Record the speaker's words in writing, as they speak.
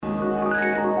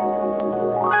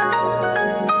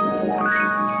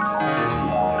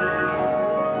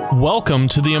Welcome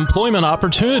to the Employment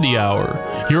Opportunity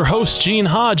Hour. Your host, Gene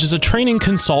Hodge, is a training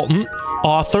consultant,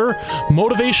 author,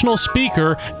 motivational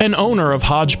speaker, and owner of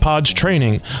Hodgepodge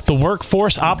Training, the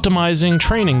workforce optimizing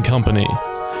training company.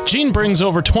 Gene brings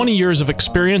over 20 years of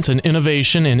experience and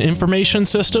innovation in information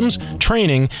systems,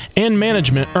 training, and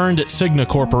management earned at Cigna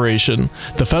Corporation,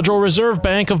 the Federal Reserve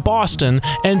Bank of Boston,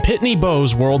 and Pitney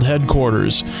Bowes World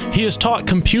Headquarters. He has taught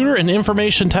computer and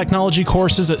information technology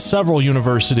courses at several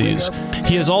universities.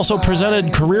 He has also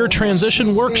presented career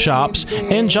transition workshops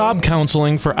and job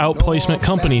counseling for outplacement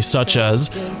companies such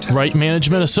as Wright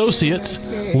Management Associates,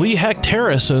 Lee Hecht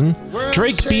Harrison,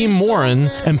 Drake Beam Morin,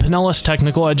 and Pinellas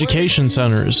Technical Education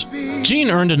Centers.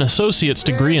 Gene earned an associate's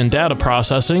degree in data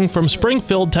processing from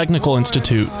Springfield Technical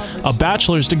Institute, a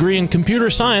bachelor's degree in computer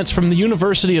science from the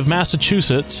University of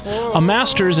Massachusetts, a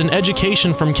master's in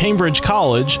education from Cambridge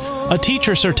College, a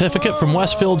teacher certificate from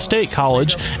Westfield State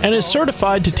College, and is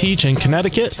certified to teach in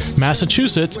Connecticut,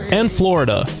 Massachusetts, and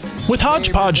Florida. With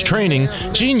Hodgepodge Training,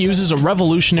 Gene uses a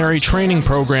revolutionary training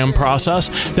program process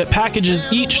that packages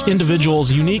each individual's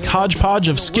unique hodgepodge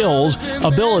of skills,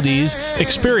 abilities,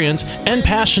 experience, and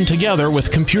passion together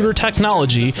with computer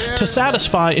technology to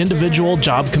satisfy individual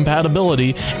job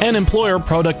compatibility and employer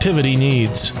productivity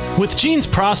needs. With Gene's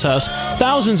process,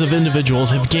 thousands of individuals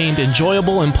have gained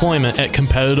enjoyable employment at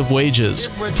competitive wages.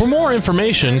 For more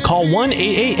information, call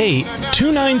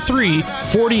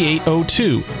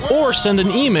 1-888-293-4802 or send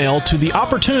an email to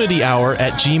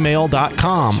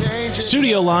theopportunityhour@gmail.com.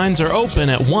 Studio lines are open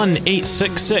at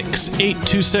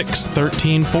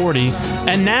 1-866-826-1340.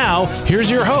 And now,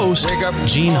 here's your host,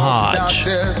 Gene Hodge.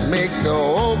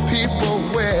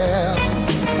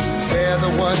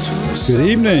 Good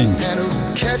evening.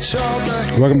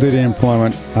 Welcome to the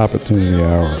Employment Opportunity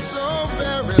Hour.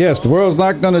 Yes, the world's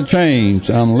not going to change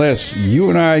unless you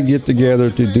and I get together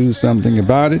to do something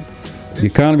about it. The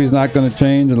economy's not going to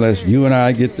change unless you and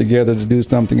I get together to do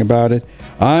something about it.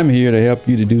 I'm here to help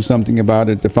you to do something about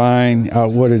it, to find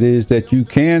out what it is that you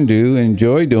can do,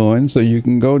 enjoy doing, so you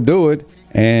can go do it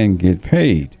and get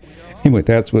paid. Anyway,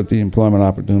 that's what the employment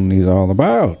opportunity is all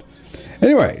about.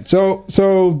 Anyway, so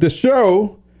the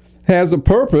show has a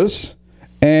purpose,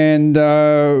 and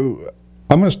I'm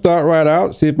going to start right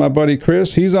out, see if my buddy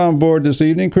Chris, he's on board this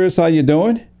evening. Chris, how you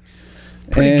doing?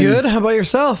 Pretty good. How about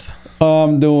yourself?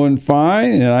 I'm doing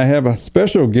fine, and I have a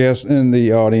special guest in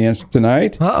the audience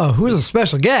tonight. Uh-oh, who's a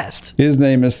special guest? His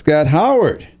name is Scott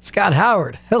Howard. Scott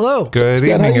Howard. Hello. Good Scott,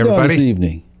 evening, how you everybody. Doing this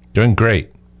evening? Doing great.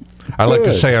 I like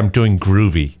to say I'm doing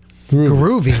groovy.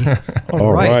 Groovy.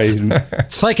 All right.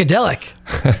 Psychedelic.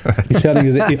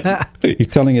 He's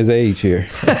telling his age here.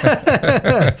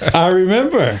 I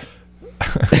remember.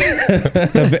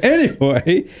 But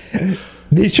anyway,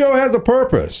 the show has a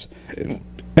purpose.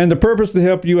 And the purpose is to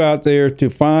help you out there to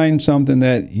find something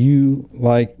that you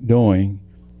like doing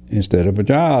instead of a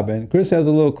job. And Chris has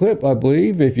a little clip, I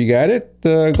believe. If you got it,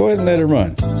 go ahead and let it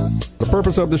run. The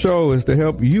purpose of the show is to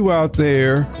help you out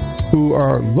there who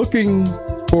are looking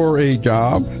for a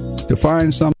job to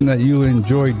find something that you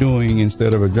enjoy doing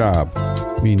instead of a job,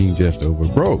 meaning just over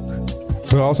broke.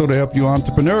 But also to help you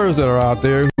entrepreneurs that are out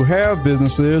there who have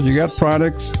businesses, you got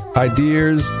products,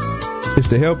 ideas. It's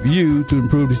to help you to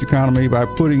improve this economy by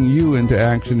putting you into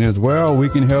action as well. We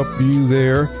can help you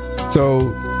there.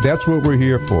 So that's what we're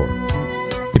here for.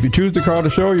 If you choose to call the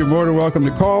show, you're more than welcome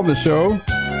to call the show.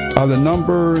 The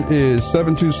number is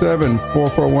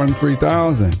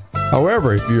 727-441-3000.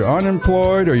 However, if you're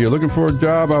unemployed or you're looking for a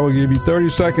job, I will give you 30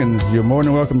 seconds. You're more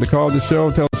than welcome to call the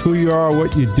show. Tell us who you are,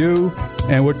 what you do,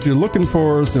 and what you're looking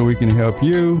for so we can help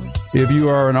you. If you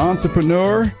are an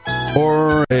entrepreneur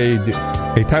or a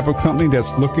type of company that's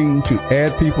looking to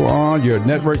add people on, you're a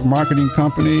network marketing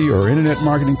company or internet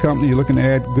marketing company, you're looking to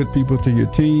add good people to your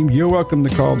team, you're welcome to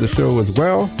call the show as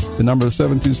well. The number is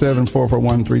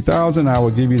 727-441-3000. I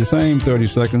will give you the same 30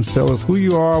 seconds. Tell us who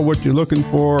you are, what you're looking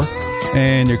for,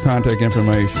 and your contact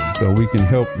information so we can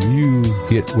help you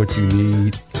get what you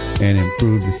need and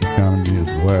improve this economy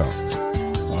as well.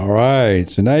 All right,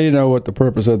 so now you know what the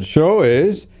purpose of the show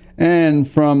is. And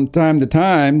from time to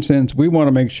time, since we want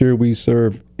to make sure we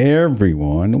serve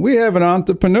everyone, we have an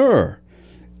entrepreneur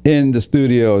in the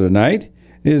studio tonight.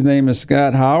 His name is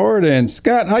Scott Howard. And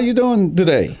Scott, how you doing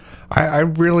today? I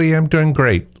really am doing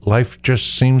great. Life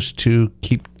just seems to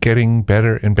keep getting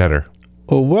better and better.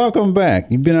 Well, welcome back.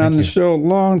 You've been on the show a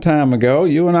long time ago.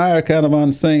 You and I are kind of on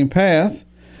the same path,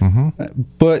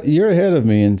 but you're ahead of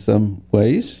me in some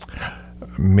ways.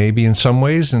 Maybe in some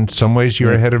ways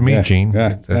you're ahead of me, Gene.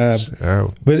 But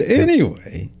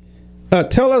anyway,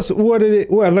 tell us what it is.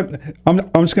 Well,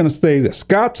 I'm just going to say this.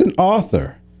 Scott's an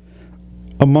author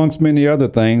amongst many other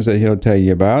things that he'll tell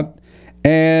you about.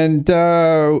 And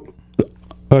the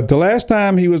last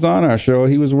time he was on our show,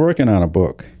 he was working on a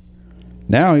book.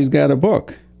 Now he's got a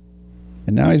book.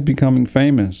 And now he's becoming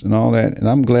famous and all that. And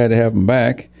I'm glad to have him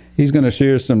back. He's going to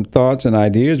share some thoughts and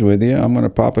ideas with you. I'm going to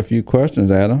pop a few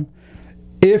questions at him.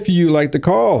 If you like to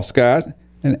call Scott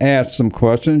and ask some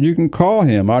questions, you can call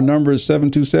him. Our number is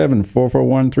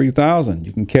 727-441-3000.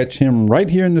 You can catch him right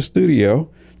here in the studio.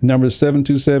 The number is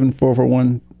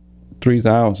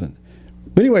 727-441-3000.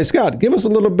 But anyway, Scott, give us a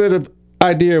little bit of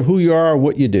idea of who you are and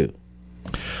what you do.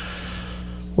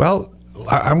 Well,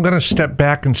 I'm going to step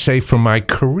back and say for my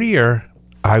career,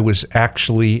 I was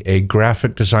actually a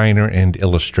graphic designer and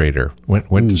illustrator.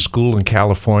 Went to school in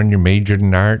California, majored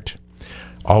in art.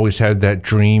 Always had that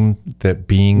dream that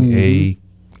being a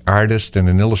artist and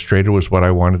an illustrator was what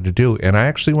I wanted to do. And I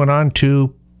actually went on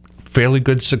to fairly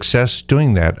good success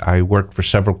doing that. I worked for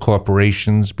several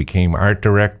corporations, became art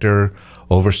director,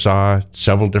 oversaw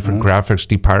several different graphics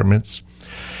departments.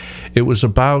 It was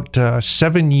about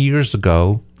 7 years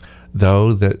ago,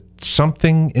 though, that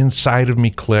something inside of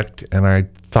me clicked, and I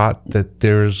thought that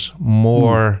there's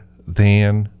more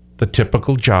than the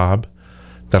typical job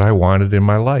that I wanted in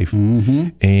my life.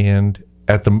 And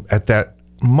at that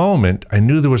moment, I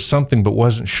knew there was something but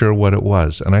wasn't sure what it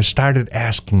was. And I started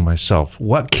asking myself,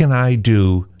 what can I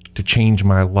do to change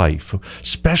my life,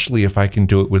 especially if I can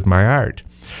do it with my art?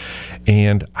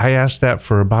 And I asked that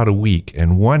for about a week.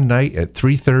 And one night at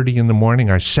 3:30 in the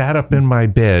morning, I sat up in my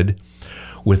bed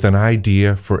with an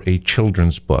idea for a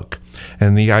children's book.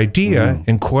 And the idea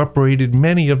incorporated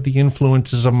many of the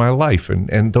influences of my life.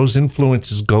 And those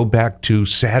influences go back to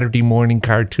Saturday morning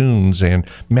cartoons and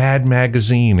Mad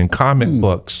Magazine and comic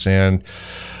books. And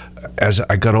as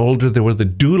I got older, there were the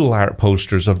doodle art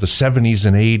posters of the 70s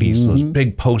and 80s, those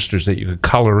big posters that you could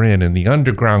color in, and the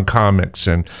underground comics,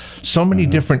 and so many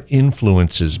different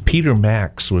influences. Peter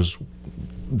Max was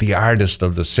the artist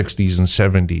of the 60s and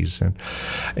 70s.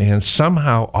 And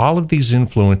somehow all of these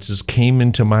influences came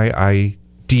into my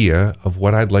idea of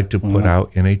what I'd like to put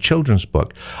out in a children's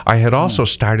book. I had also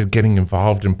started getting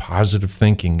involved in positive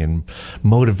thinking and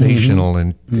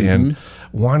motivational and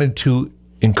wanted to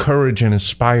encourage and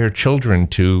inspire children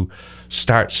to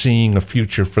start seeing a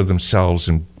future for themselves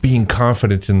and being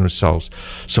confident in themselves.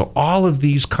 So all of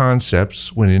these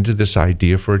concepts went into this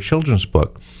idea for a children's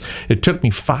book. It took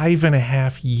me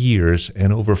 5.5 years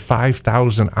and over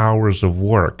 5,000 hours of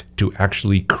work to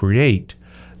actually create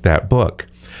that book.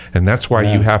 And that's why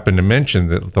you happened to mention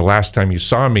that the last time you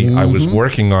saw me, I was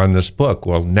working on this book.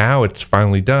 Well, now it's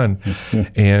finally done.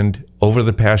 And over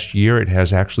the past year, it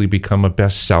has actually become a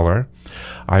bestseller.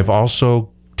 I've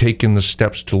also taken the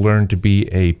steps to learn to be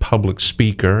a public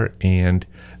speaker, and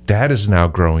that is now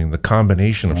growing. The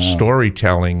combination of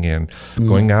storytelling and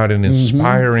going out and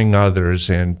inspiring others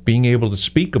and being able to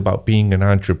speak about being an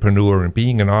entrepreneur and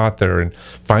being an author and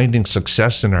finding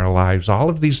success in our lives. All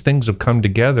of these things have come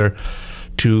together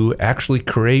to actually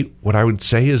create what I would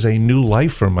say is a new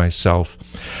life for myself.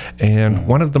 And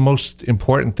one of the most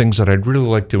important things that I'd really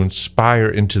like to inspire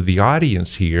into the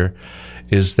audience here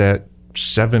is that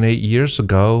 7-8 years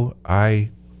ago,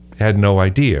 I had no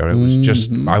idea. It was just,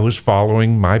 I was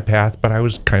following my path, but I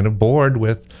was kind of bored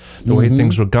with the way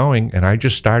things were going. And I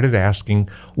just started asking,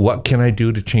 what can I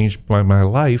do to change my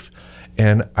life?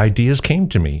 And ideas came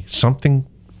to me. Something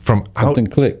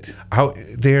clicked out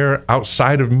there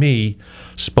outside of me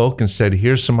spoke and said,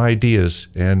 here's some ideas,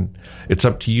 and it's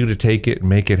up to you to take it and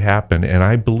make it happen. And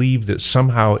I believe that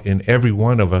somehow in every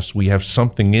one of us, we have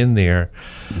something in there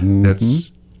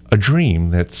that's a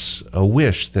dream, that's a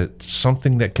wish, that's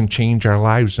something that can change our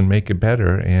lives and make it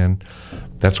better. And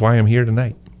that's why I'm here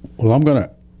tonight. Well, I'm going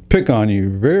to pick on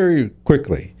you very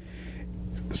quickly.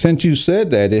 Since you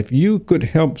said that, if you could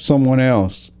help someone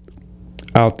else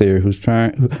out there who's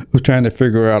trying to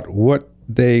figure out what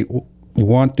they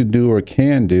want to do or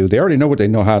can do, they already know what they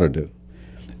know how to do.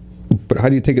 But how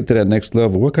do you take it to that next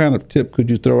level? What kind of tip could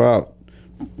you throw out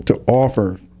to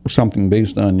offer something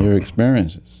based on your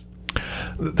experiences?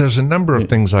 There's a number of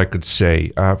things I could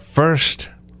say. First,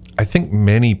 I think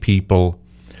many people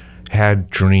had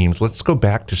dreams. Let's go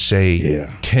back to, say,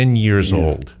 10 years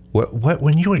old. What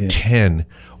when you were 10,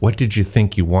 what did you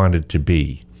think you wanted to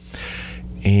be?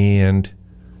 And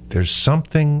there's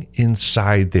something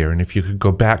inside there. And if you could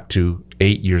go back to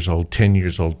 8 years old, 10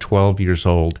 years old, 12 years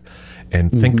old,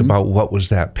 and think about what was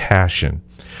that passion,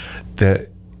 that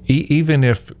even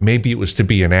if maybe it was to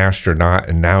be an astronaut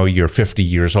and now you're 50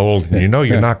 years old and you know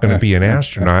you're not going to be an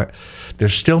astronaut, there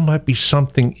still might be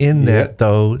something in that,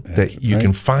 though, that you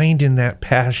can find in that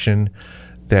passion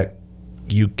that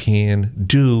you can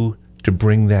do to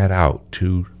bring that out,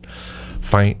 to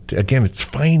find, again, it's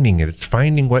finding it. It's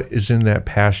finding what is in that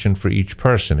passion for each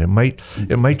person. It might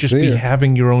just be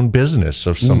having your own business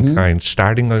of some kind,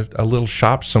 starting a little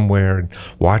shop somewhere and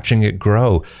watching it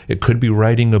grow. It could be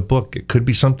writing a book. It could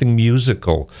be something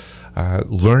musical,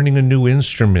 learning a new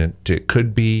instrument. It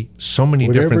could be so many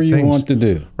different things. Whatever you want to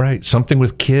do. Right. Something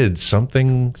with kids,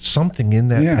 something in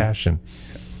that passion.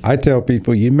 I tell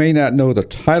people, you may not know the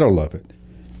title of it,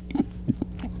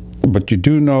 but you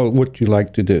do know what you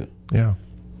like to do. Yeah.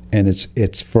 And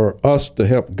it's for us to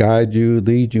help guide you,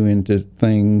 lead you into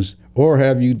things, or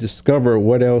have you discover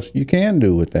what else you can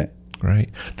do with that. Right.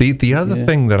 The other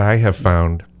thing that I have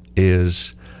found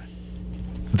is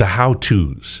the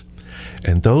how-tos.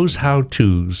 And those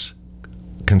how-tos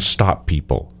can stop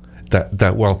people.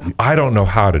 That well, I don't know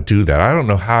how to do that. I don't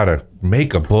know how to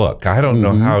make a book. I don't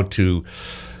know how to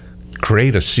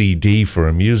create a CD for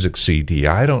a music CD.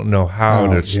 I don't know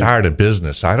how to start a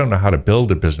business. I don't know how to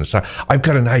build a business. I've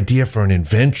got an idea for an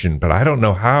invention, but I don't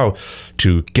know how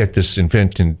to get this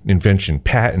invention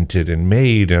patented and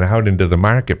made and out into the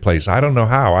marketplace. I don't know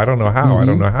how. I don't know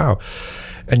how.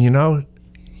 And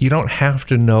you don't have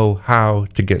to know how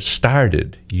to get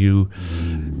started. You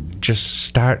just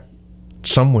start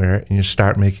somewhere and you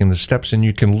start making the steps, and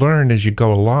you can learn as you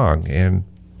go along. And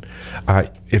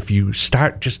if you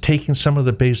start just taking some of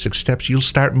the basic steps, you'll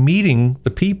start meeting the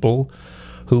people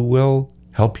who will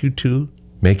help you to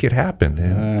make it happen.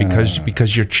 And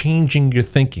because you're changing your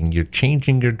thinking, you're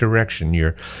changing your direction.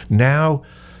 You're now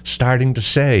starting to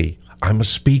say, I'm a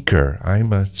speaker,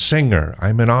 I'm a singer,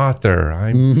 I'm an author,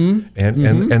 and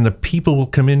the people will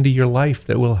come into your life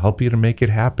that will help you to make it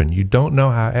happen. You don't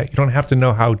have to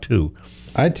know how to.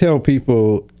 I tell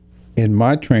people in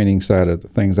my training side of the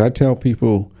things, I tell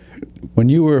people, when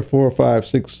you were 4, 5,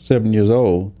 6, 7 years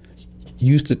old,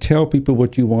 you used to tell people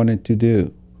what you wanted to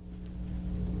do.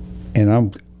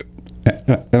 And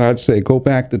I'd say, go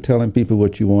back to telling people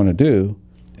what you want to do,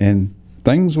 and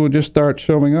things will just start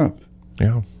showing up.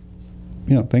 Yeah.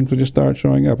 Things will just start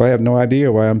showing up. I have no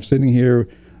idea why I'm sitting here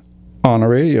on a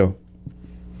radio,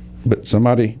 but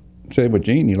somebody said, well,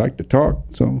 Gene, you like to talk,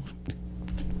 so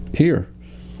here.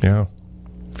 Yeah.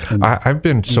 I've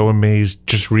been so amazed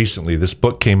just recently. This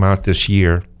book came out this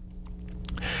year,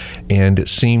 and it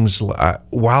seems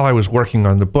while I was working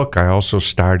on the book, I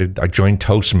joined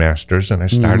Toastmasters, and I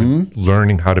started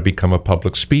learning how to become a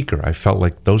public speaker. I felt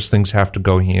like those things have to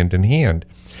go hand in hand.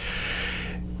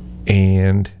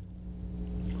 And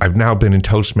I've now been in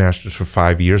Toastmasters for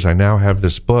 5 years. I now have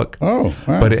this book. Oh,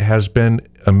 wow. But it has been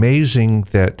amazing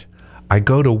that I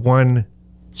go to one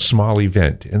small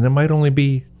event, and there might only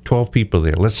be 12 people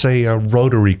there. Let's say a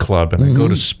Rotary Club, and I go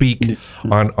to speak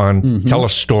on tell a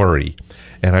story,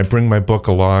 and I bring my book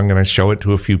along and I show it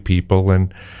to a few people,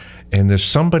 and there's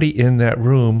somebody in that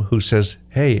room who says,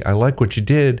 hey, I like what you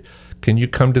did. Can you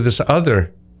come to this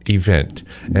other event?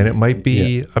 And it might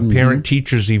be a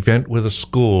parent-teachers event with a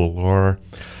school, or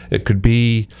it could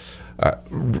be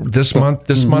this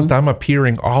month I'm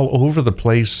appearing all over the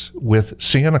place with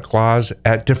Santa Claus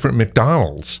at different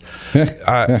McDonald's.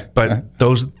 But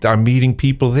those are meeting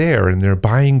people there, and they're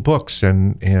buying books,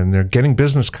 and they're getting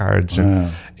business cards.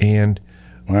 And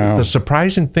the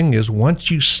surprising thing is,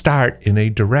 once you start in a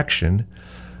direction,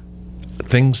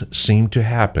 things seem to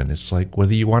happen. It's like,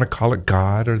 whether you want to call it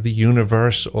God or the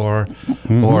universe or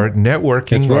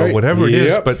networking or whatever it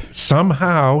is, but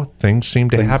somehow things seem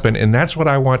to happen. And that's what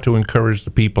I want to encourage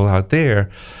the people out there,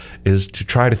 is to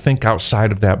try to think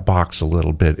outside of that box a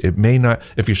little bit. It may not,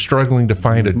 if you're struggling to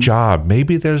find a job,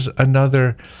 maybe there's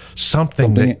another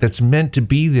something that's meant to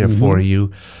be there for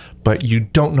you, but you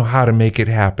don't know how to make it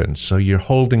happen, so you're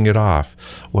holding it off.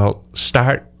 Well,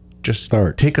 start.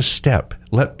 Take a step.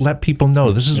 Let people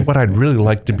know, this is what I'd really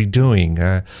like to be doing.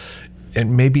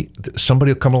 And maybe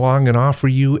somebody will come along and offer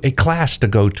you a class to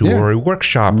go to, or a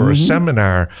workshop, or a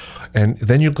seminar. And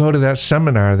then you'll go to that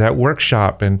seminar, that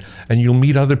workshop, and you'll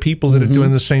meet other people that are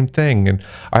doing the same thing. And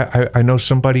I know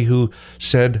somebody who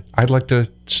said, I'd like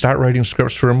to start writing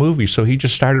scripts for a movie. So he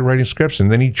just started writing scripts,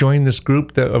 and then he joined this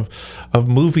group of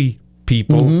movie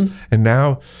people. And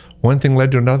now one thing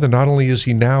led to another. Not only is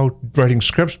he now writing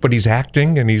scripts, but he's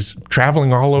acting, and he's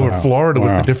traveling all over Florida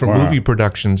with the different movie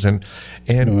productions, and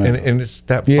it's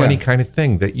that funny kind of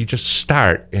thing that you just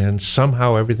start, and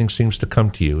somehow everything seems to come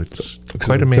to you. It's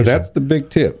quite amazing. So that's the big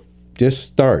tip. Just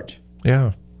start.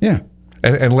 Yeah. Yeah.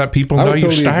 And let people know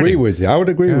you're starting. I would totally agree with you. I would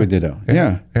agree with you, though.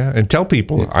 Yeah. And tell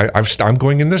people, I'm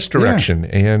going in this direction.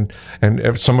 And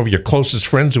if some of your closest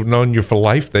friends who've known you for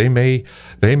life, they may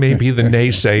be the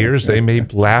naysayers. They may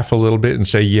laugh a little bit and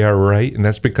say, yeah, right. And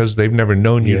that's because they've never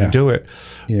known you to do it.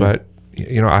 Yeah.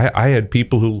 I had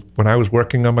people who, when I was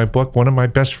working on my book, one of my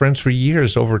best friends for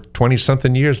years, over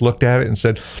 20-something years, looked at it and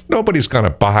said, nobody's going to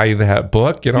buy that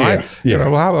book,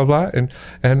 blah, blah,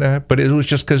 blah. But it was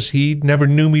just because he never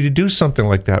knew me to do something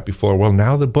like that before. Well,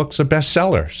 now the book's a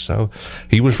bestseller. So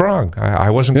he was wrong. I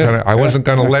wasn't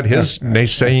gonna let his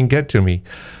naysaying get to me.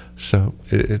 So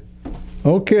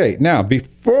Okay, now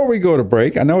before we go to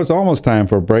break, I know it's almost time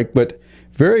for a break, but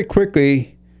very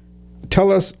quickly,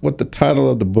 tell us what the title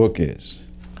of the book is.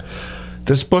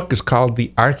 This book is called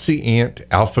The Artsy Ant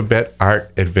Alphabet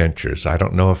Art Adventures. I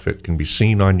don't know if it can be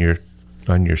seen on your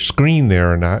screen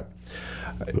there or not.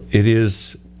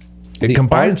 It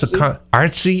combines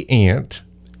Artsy Ant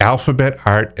Alphabet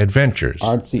Art Adventures.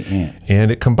 Artsy Ant. And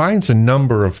it combines a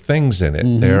number of things in it.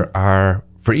 Mm-hmm. There are,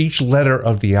 for each letter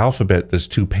of the alphabet, there's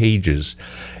 2 pages.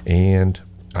 And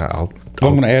I'm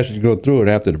going to ask you to go through it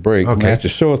after the break. Okay. I'm going to ask you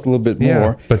to show us a little bit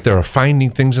more. But there are finding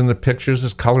things in the pictures.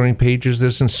 There's coloring pages.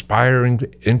 There's inspiring,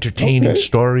 entertaining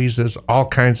stories. There's all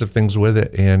kinds of things with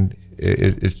it. And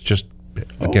it's just,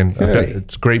 again,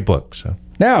 it's a great book. So.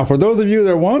 Now, for those of you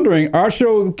that are wondering, our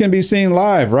show can be seen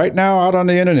live right now out on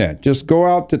the internet. Just go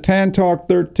out to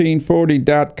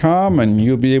tantalk1340.com and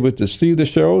you'll be able to see the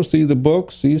show, see the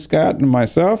book, see Scott and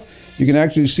myself. You can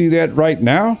actually see that right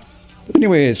now.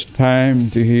 Anyway, it's time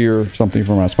to hear something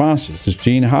from our sponsors. This is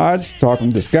Gene Hodge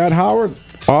talking to Scott Howard,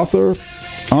 author,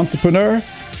 entrepreneur.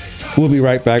 We'll be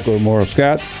right back with more of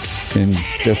Scott in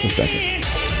just a second.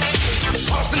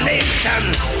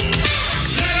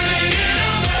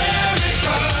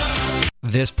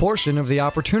 This portion of the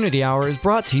Opportunity Hour is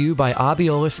brought to you by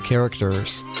Abiolus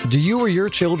Characters. Do you or your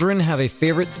children have a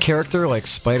favorite character like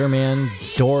Spider-Man,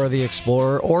 Dora the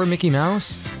Explorer, or Mickey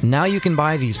Mouse? Now you can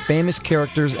buy these famous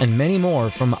characters and many more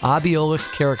from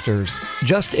Abiolus Characters.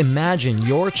 Just imagine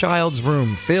your child's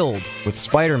room filled with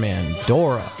Spider-Man,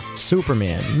 Dora,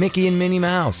 Superman, Mickey and Minnie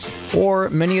Mouse, or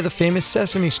many of the famous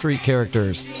Sesame Street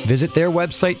characters. Visit their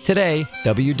website today,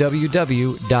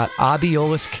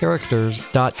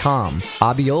 www.abioluscharacters.com.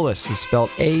 Abiolus is spelled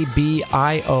A-B-I-O-L-A-S.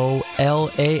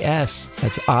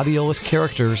 That's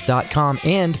abioluscharacters.com,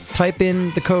 and type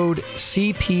in the code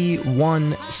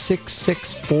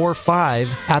CP16645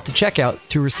 at the checkout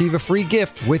to receive a free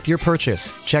gift with your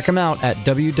purchase. Check them out at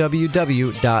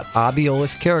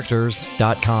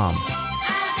www.abioluscharacters.com.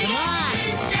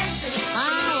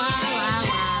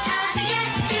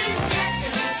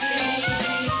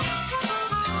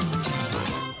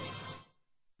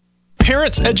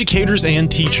 Parents, educators,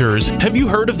 and teachers, have you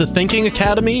heard of the Thinking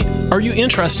Academy? Are you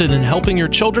interested in helping your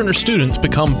children or students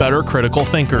become better critical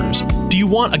thinkers? Do you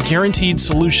want a guaranteed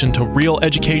solution to real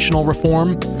educational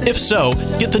reform? If so,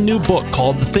 get the new book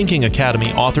called The Thinking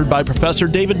Academy, authored by Professor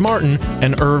David Martin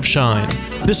and Irv Schein.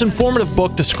 This informative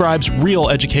book describes real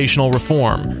educational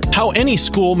reform, how any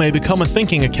school may become a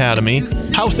thinking academy,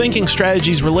 how thinking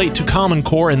strategies relate to Common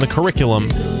Core in the curriculum,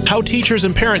 how teachers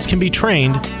and parents can be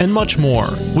trained, and much more.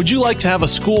 Would you like to have a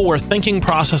school where thinking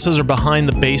processes are behind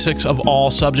the basics of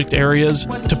all subject areas?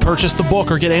 To purchase the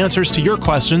book or get answers to your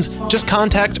questions, just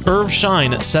contact Irv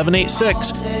Schein at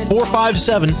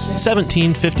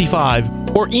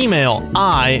 786-457-1755 or email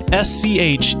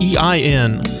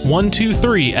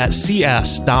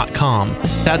ISCHEIN123@cs.com.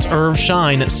 That's Irv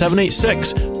Schein at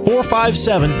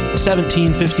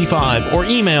 786-457-1755 or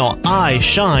email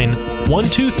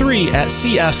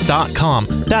ISCHEIN123@cs.com.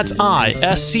 That's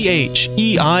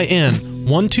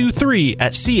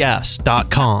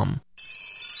ISCHEIN123@cs.com.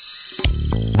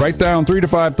 Write down 3 to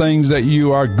 5 things that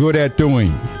you are good at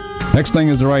doing. Next thing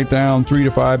is to write down 3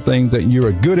 to 5 things that you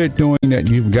are good at doing that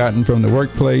you've gotten from the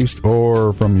workplace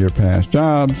or from your past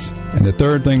jobs. And the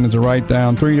third thing is to write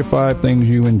down 3 to 5 things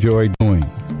you enjoy doing.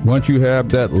 Once you have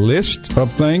that list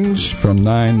of things from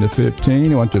 9 to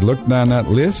 15, I want you to look down that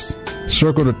list,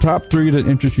 circle the top 3 that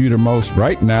interest you the most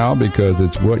right now because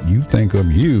it's what you think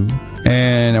of you.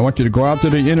 And I want you to go out to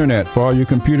the internet. For all you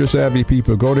computer-savvy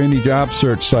people, go to any job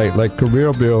search site like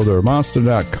Career Builder,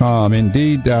 Monster.com,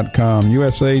 Indeed.com,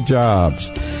 USA Jobs,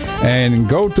 and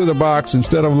go to the box.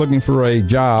 Instead of looking for a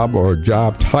job or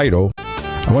job title,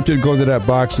 I want you to go to that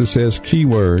box that says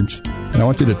keywords, and I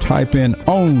want you to type in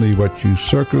only what you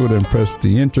circled and press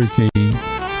the Enter key,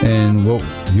 and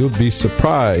you'll be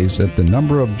surprised at the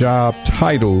number of job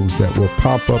titles that will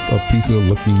pop up of people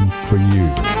looking for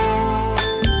you.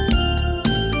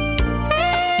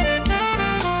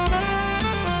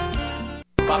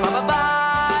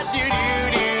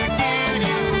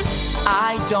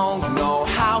 I don't know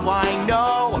how I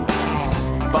know,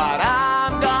 but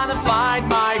I'm gonna find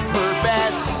my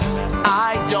purpose.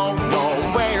 I don't know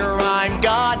where I'm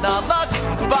gonna look,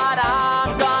 but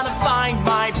I'm gonna find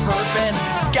my purpose.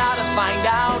 Gotta find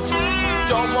out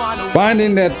don't wanna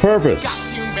Finding that purpose.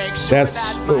 got to make sure That's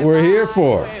that what my we're here life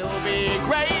for. will be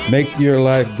great. Make your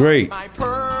life great. My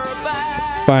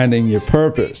purpose Finding your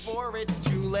purpose. before it's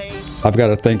too late. I've got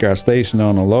to thank our station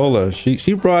owner, Lola.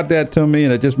 She brought that to me,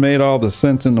 and it just made all the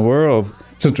sense in the world.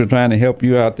 Since we're trying to help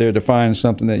you out there to find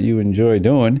something that you enjoy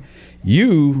doing,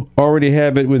 you already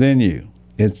have it within you.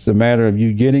 It's a matter of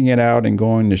you getting it out and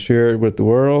going to share it with the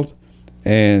world,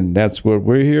 and that's what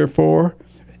we're here for.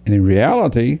 And in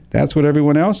reality, that's what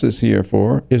everyone else is here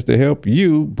for, is to help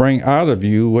you bring out of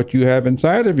you what you have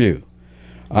inside of you.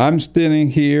 I'm sitting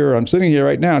here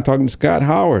right now talking to Scott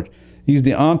Howard. He's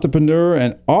the entrepreneur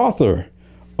and author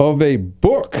of a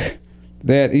book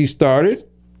that he started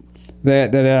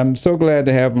that I'm so glad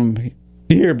to have him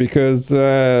here because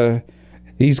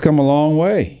he's come a long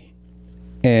way.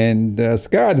 And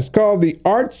Scott, it's called The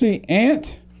Artsy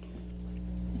Ant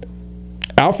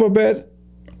Alphabet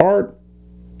Art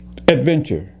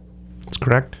Adventure. That's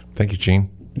correct. Thank you, Gene.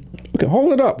 Okay,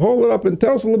 hold it up and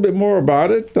tell us a little bit more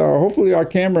about it. Hopefully our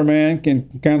cameraman can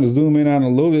kind of zoom in on it a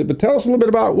little bit, but tell us a little bit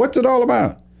about what's it all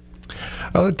about.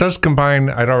 Well, it does combine,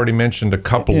 I'd already mentioned a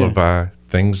couple of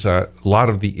things, a lot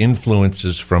of the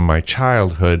influences from my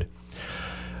childhood.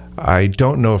 I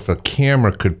don't know if a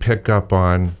camera could pick up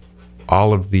on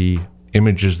all of the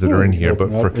images that are in here,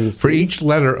 but for each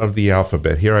letter of the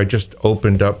alphabet, here I just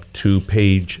opened up to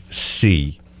page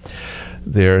C.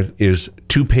 There is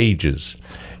 2 pages,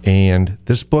 and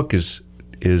this book is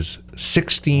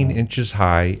 16 inches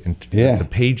high, and the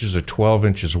pages are 12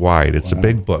 inches wide. It's a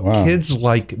big book. Wow. Kids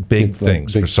like big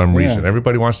things for some reason.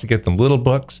 Everybody wants to get them little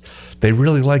books. They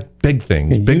really like big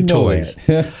things, big toys.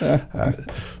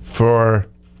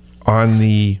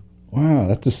 Wow,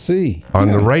 that's a C. On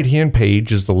the right-hand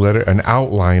page is the letter, an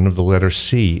outline of the letter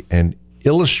C, and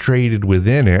illustrated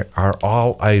within it are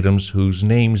all items whose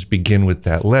names begin with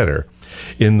that letter.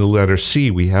 In the letter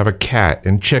C, we have a cat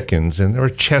and chickens, and there are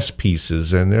chess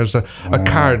pieces, and there's a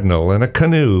cardinal and a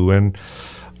canoe, and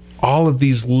all of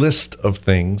these list of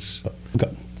things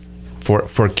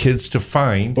for kids to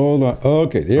find. Hold on.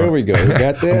 Okay, there we go. You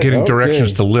got that? I'm getting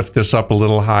directions to lift this up a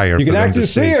little higher. You can for them actually to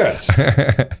see us.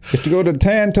 Just to go to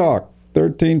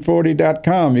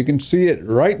TanTalk1340.com. You can see it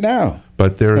right now.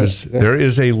 But there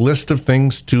is a list of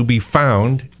things to be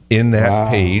found in that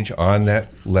page on that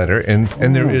letter, and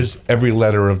there is every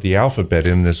letter of the alphabet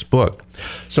in this book.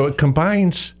 So it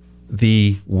combines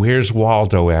the Where's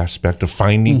Waldo aspect of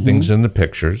finding things in the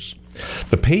pictures.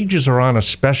 The pages are on a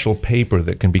special paper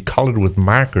that can be colored with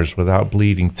markers without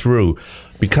bleeding through.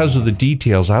 Because of the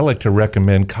details, I like to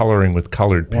recommend coloring with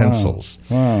colored pencils.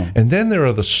 Wow. And then there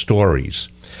are the stories.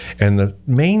 And the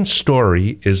main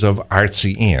story is of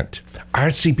Artsy Ant.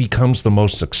 Artsy becomes the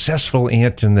most successful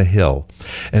ant in the hill.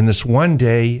 And this one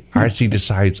day, Artsy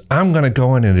decides, I'm going to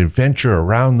go on an adventure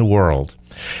around the world.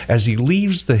 As he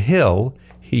leaves the hill,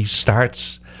 he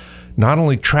starts not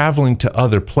only traveling to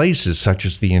other places, such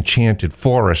as the Enchanted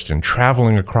Forest and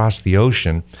traveling across the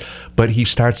ocean, but he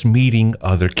starts meeting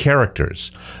other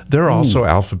characters. They're also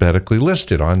alphabetically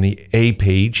listed. On the A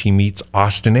page, he meets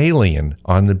Austin Alien.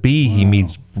 On the B, he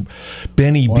meets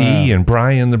Benny B and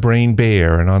Brian the Brain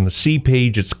Bear. And on the C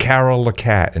page, it's Carol the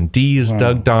Cat. And D is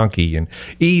Doug Donkey. And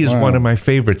E is one of my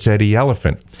favorites, Eddie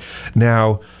Elephant.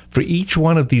 Now, for each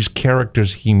one of these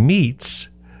characters he meets,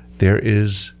 there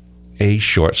is a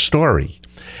short story.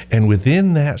 And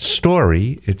within that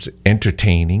story, it's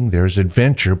entertaining, there's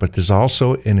adventure, but there's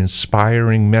also an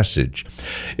inspiring message.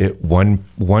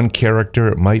 One character,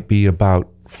 it might be about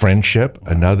friendship,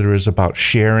 another is about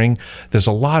sharing. There's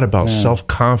a lot about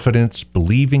self-confidence,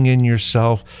 believing in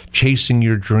yourself, chasing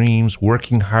your dreams,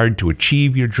 working hard to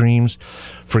achieve your dreams.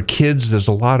 For kids, there's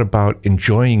a lot about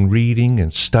enjoying reading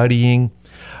and studying.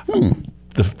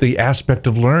 The aspect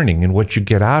of learning and what you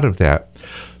get out of that.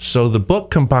 So the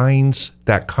book combines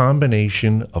that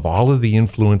combination of all of the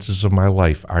influences of my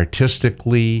life,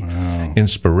 artistically,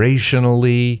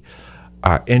 inspirationally,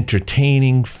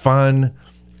 entertaining, fun,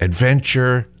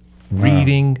 adventure,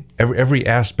 reading, every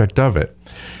aspect of it.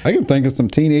 I can think of some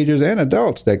teenagers and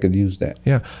adults that could use that.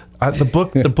 Yeah.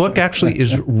 The book actually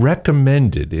is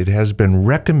recommended. It has been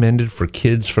recommended for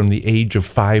kids from the age of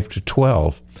 5 to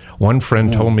 12. One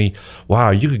friend told me,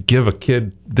 wow, you could give a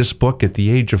kid this book at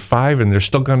the age of 5 and they're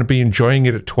still going to be enjoying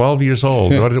it at 12 years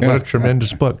old. What a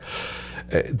tremendous book.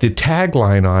 The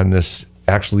tagline on this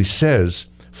actually says,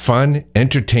 fun,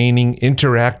 entertaining,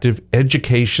 interactive,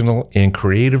 educational, and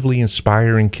creatively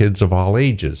inspiring kids of all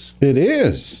ages. It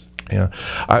is. Yeah,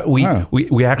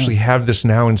 we actually have this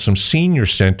now in some senior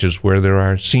centers where there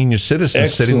are senior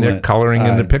citizens sitting there coloring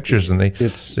in the pictures, and they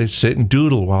sit and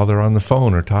doodle while they're on the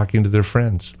phone or talking to their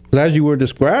friends. As you were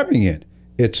describing it,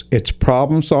 it's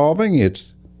problem solving.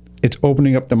 It's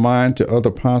opening up the mind to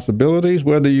other possibilities,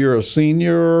 whether you're a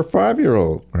senior or a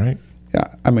 5-year-old. Right.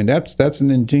 Yeah, I mean that's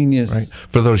an ingenious. Right.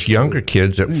 For those younger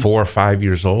kids at 4 or 5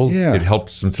 years old, Yeah. it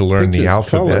helps them to learn the Pictures,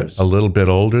 alphabet. colors. A little bit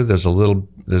older,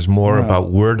 there's more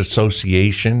about word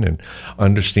association and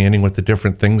understanding what the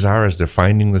different things are as they're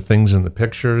finding the things in the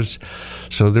pictures.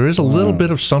 So there is a little bit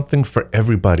of something for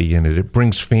everybody in it. It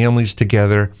brings families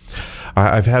together.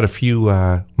 I've had a few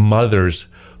mothers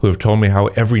who have told me how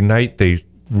every night they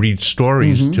read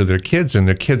stories to their kids, and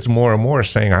their kids more and more are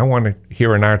saying, I want to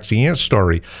hear an Artsy Ant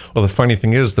story. Well, the funny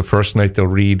thing is, the first night they'll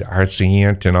read Artsy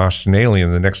Ant and Austin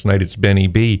Alien, the next night it's Benny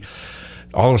B.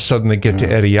 All of a sudden they get to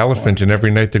Eddie Elephant, and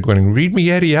every night they're going, read me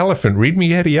Eddie Elephant, read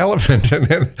me Eddie Elephant. And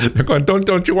then they're going,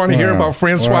 don't you want to hear about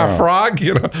Francois Frog?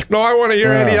 You know, no, I want to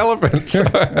hear Eddie Elephant.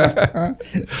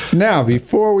 Now,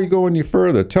 before we go any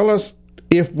further, tell us,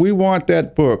 if we want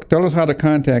that book, tell us how to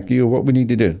contact you, what we need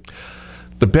to do.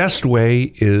 The best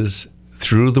way is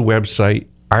through the website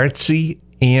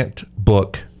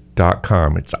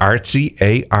artsyantbook.com. It's Artsy,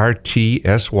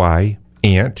 ARTSY,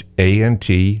 Ant, ANT,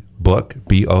 book,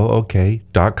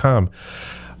 BOOK.com.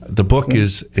 The book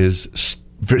is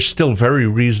still very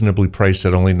reasonably priced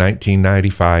at only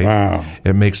 $19.95. Wow.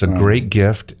 It makes a great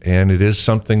gift, and it is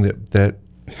something that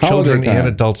children and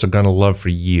adults are going to love for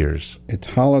years. It's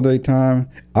holiday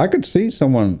time. I could see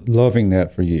someone loving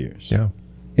that for years. Yeah.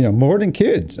 You know, more than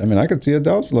kids. I mean, I could see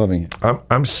adults loving it.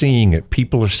 I'm seeing it.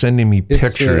 People are sending me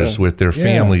pictures with their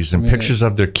families and pictures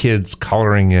of their kids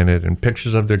coloring in it and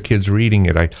pictures of their kids reading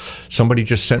it. Somebody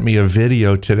just sent me a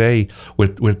video today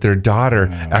with their daughter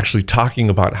actually talking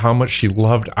about how much she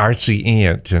loved Artsy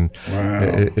Ant. And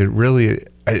it really,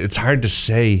 it's hard to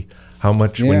say how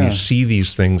much when you see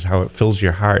these things, how it fills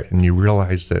your heart and you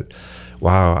realize that,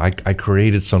 wow, I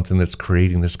created something that's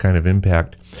creating this kind of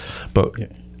impact. But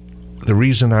the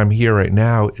reason I'm here right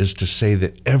now is to say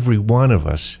that every one of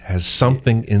us has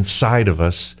something inside of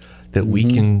us that we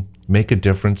can make a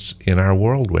difference in our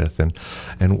world with. And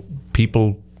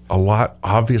people, a lot,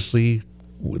 obviously,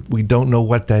 we don't know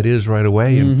what that is right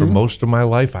away. And for most of my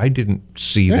life, I didn't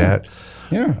see that.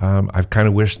 Yeah. I've kind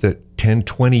of wished that 10,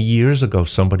 20 years ago,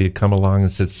 somebody had come along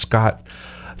and said, Scott,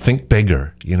 think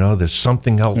bigger. You know, there's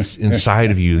something else inside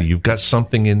of you. You've got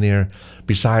something in there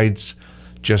besides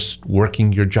just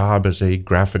working your job as a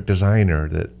graphic designer,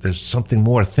 that there's something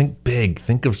more. Think big.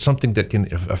 Think of something that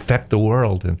can affect the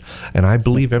world. And I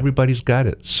believe everybody's got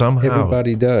it somehow.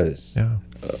 Everybody does. Yeah.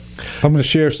 I'm going to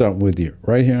share something with you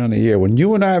right here on the air. When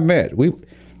you and I met, we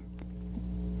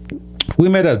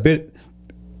met at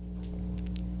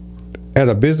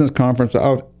a business conference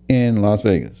out in Las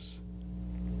Vegas.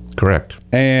 Correct.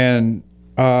 And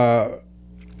I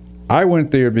went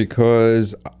there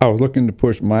because I was looking to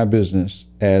push my business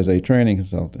as a training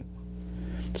consultant.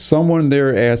 Someone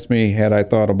there asked me, had I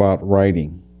thought about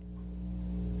writing?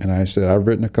 And I said, I've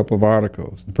written a couple of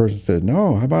articles. The person said,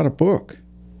 no, how about a book?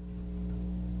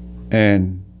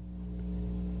 And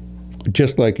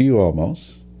just like you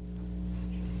almost,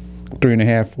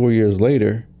 3.5, 4 years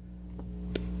later,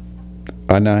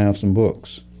 I now have some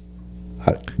books.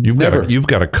 You've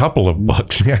got a couple of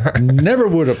books. Never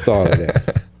would have thought of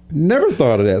that. Never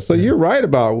thought of that. So you're right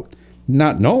about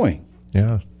not knowing.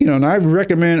 Yeah. You know, and I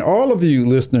recommend all of you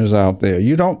listeners out there,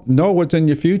 you don't know what's in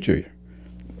your future.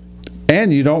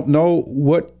 And you don't know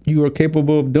what you are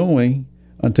capable of doing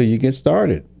until you get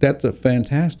started. That's a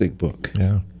fantastic book.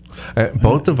 Yeah.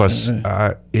 Both of us,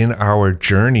 in our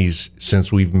journeys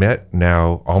since we've met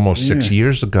now almost 6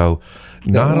 years ago,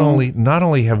 not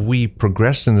only have we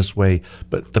progressed in this way,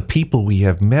 but the people we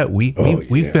have met, we've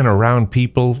been around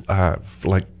people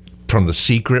like from The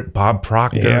Secret, Bob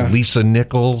Proctor, Lisa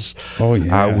Nichols. Oh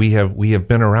yeah. We have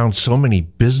been around so many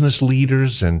business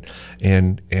leaders and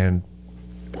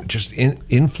just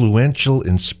influential,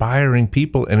 inspiring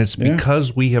people, and it's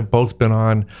because we have both been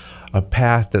on a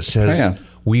path that says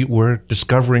we were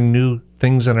discovering new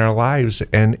things in our lives,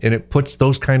 and it puts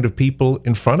those kind of people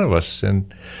in front of us,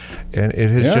 and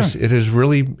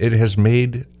it has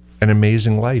made an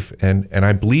amazing life, and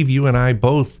I believe you and I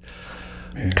both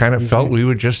kind of felt we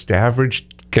were just average,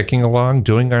 kicking along,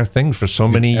 doing our thing for so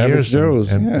many years,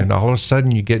 and all of a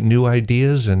sudden you get new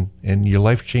ideas, and your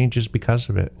life changes because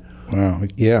of it. Wow,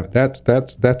 yeah, that's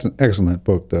an excellent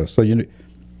book, though. So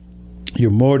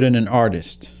you're more than an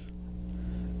artist,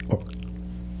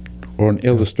 or an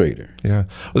illustrator. Yeah.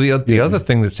 Well, the other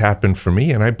thing that's happened for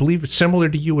me, and I believe it's similar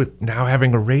to you with now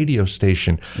having a radio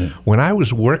station. Yeah. When I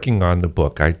was working on the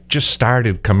book, I just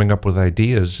started coming up with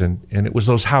ideas, and it was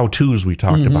those how-tos we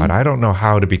talked about. I don't know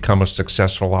how to become a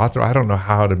successful author. I don't know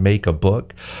how to make a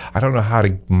book. I don't know how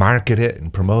to market it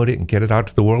and promote it and get it out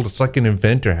to the world. It's like an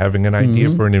inventor having an idea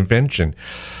for an invention.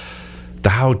 The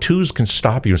how-tos can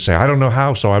stop you and say, I don't know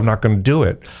how, so I'm not going to do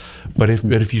it. But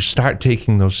if you start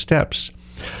taking those steps,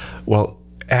 well,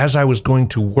 as I was going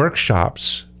to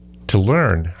workshops to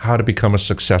learn how to become a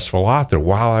successful author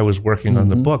while I was working on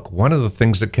the book, one of the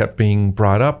things that kept being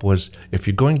brought up was, if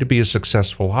you're going to be a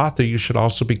successful author, you should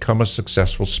also become a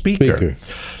successful speaker.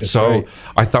 So right.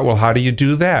 I thought, well, how do you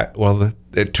do that? Well,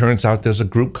 it turns out there's a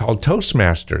group called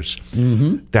Toastmasters.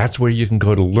 That's where you can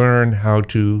go to learn how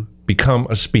to become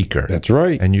a speaker. That's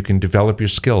right. And you can develop your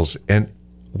skills. And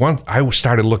I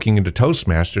started looking into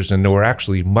Toastmasters, and there were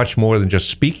actually much more than just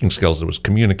speaking skills. There was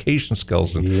communication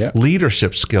skills and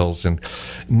leadership skills and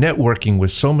networking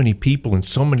with so many people in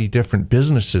so many different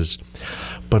businesses.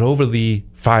 But over the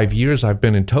 5 years I've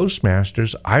been in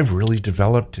Toastmasters, I've really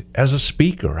developed as a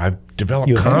speaker. I've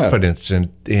developed confidence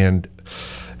and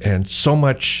so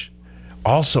much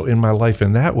also in my life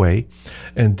in that way.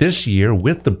 And this year,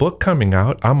 with the book coming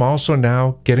out, I'm also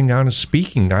now getting out and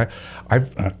speaking. I've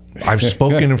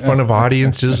spoken in front of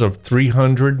audiences of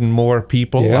 300 and more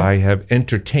people. Yeah. I have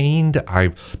entertained.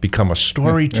 I've become a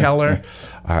storyteller,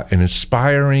 an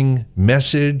inspiring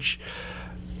message.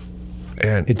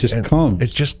 And it just comes. It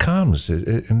just comes.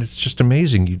 And it's just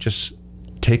amazing. You just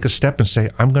take a step and say,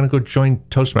 I'm going to go join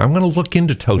Toastmasters. I'm going to look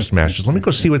into Toastmasters. Let me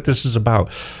go see what this is about.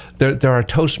 There are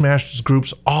Toastmasters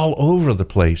groups all over the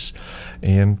place.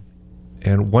 And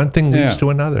one thing leads to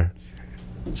another.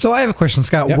 So I have a question,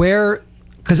 Scott. Yep. Where,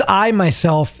 because I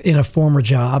myself, in a former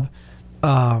job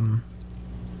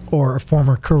or a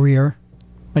former career,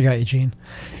 I got you, Gene.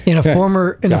 In a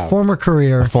former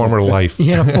career, former life.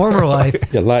 In a former life,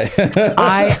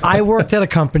 I worked at a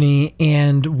company,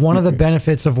 and one of the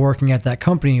benefits of working at that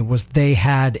company was they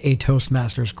had a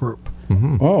Toastmasters group.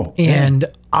 And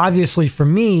obviously, for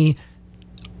me,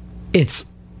 it's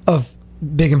of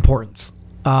big importance,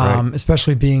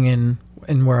 especially being in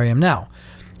where I am now.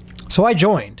 So I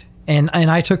joined, and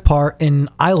I took part, and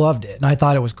I loved it, and I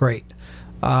thought it was great.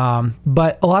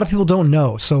 But a lot of people don't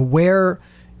know. So where,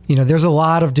 there's a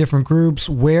lot of different groups.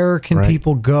 Where can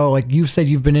people go? Like you said,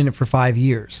 you've been in it for 5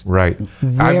 years. Right.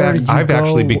 I've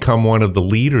actually become one of the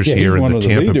leaders here in the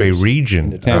Tampa Bay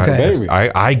region.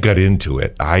 I got into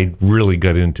it. I really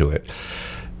got into it.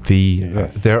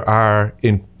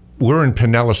 We're in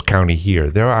Pinellas County here.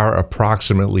 There are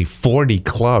approximately 40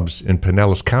 clubs in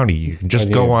Pinellas County. You can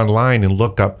just go online and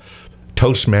look up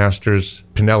Toastmasters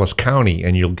Pinellas County,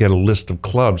 and you'll get a list of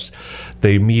clubs.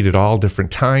 They meet at all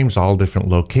different times, all different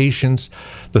locations.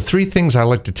 The three things I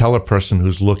like to tell a person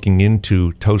who's looking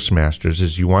into Toastmasters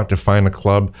is you want to find a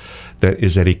club that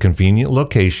is at a convenient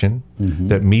location,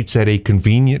 that meets at a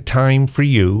convenient time for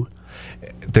you.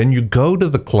 Then you go to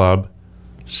the club,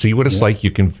 see what it's like.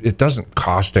 It doesn't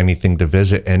cost anything to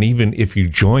visit, and even if you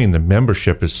join, the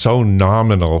membership is so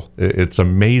nominal. It's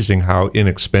amazing how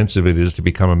inexpensive it is to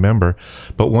become a member.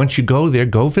 But once you go there,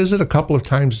 go visit a couple of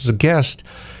times as a guest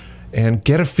and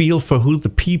get a feel for who the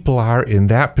people are in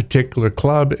that particular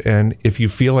club. And if you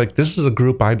feel like this is a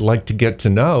group I'd like to get to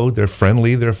know, they're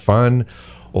friendly, they're fun,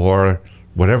 or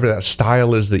whatever that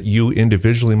style is that you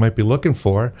individually might be looking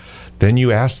for, then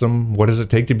you ask them, what does it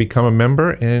take to become a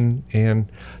member? And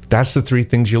that's the three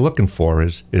things you're looking for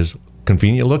is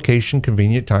convenient location,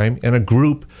 convenient time, and a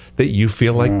group that you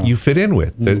feel like you fit in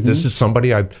with. This is somebody,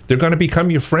 they're going to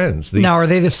become your friends. Now, are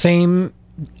they the same?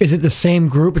 Is it the same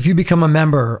group? If you become a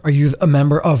member, are you a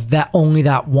member of only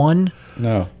that one?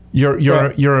 No.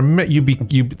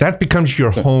 That becomes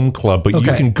your home club, but you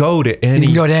can go to any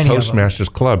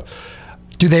Toastmasters club.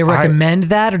 Do they recommend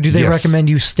that, or do they recommend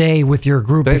you stay with your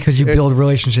group because you build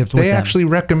relationships with them? They actually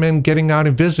recommend getting out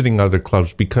and visiting other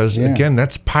clubs because, again,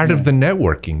 that's part of the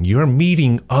networking. You're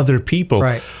meeting other people.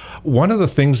 Right. One of the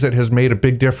things that has made a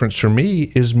big difference for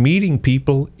me is meeting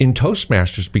people in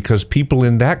Toastmasters, because people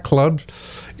in that club,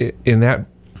 in that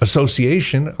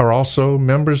association, are also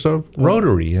members of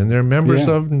Rotary, and they're members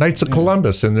of Knights of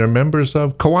Columbus, and they're members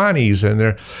of Kiwanis,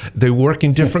 and they work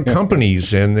in different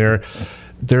companies, and they're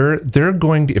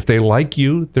going to, if they like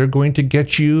you, they're going to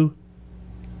get you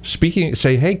speaking,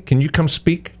 say, hey, can you come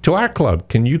speak to our club?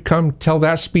 Can you come tell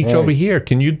that speech over here?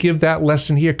 Can you give that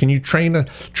lesson here? Can you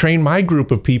train my group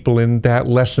of people in that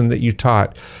lesson that you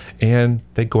taught? And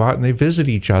they go out and they visit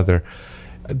each other.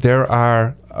 There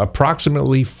are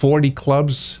approximately 40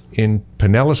 clubs in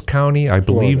Pinellas County. I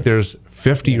believe there's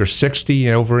 50 or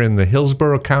 60 over in the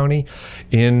Hillsborough County.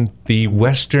 In the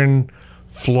western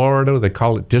Florida, they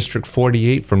call it District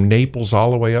 48, from Naples all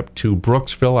the way up to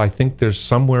Brooksville. I think there's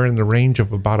somewhere in the range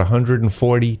of about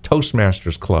 140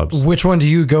 Toastmasters clubs. Which one do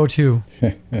you go to?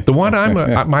 The one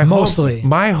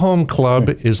my home club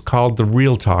is called the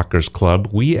Real Talkers Club.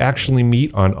 We actually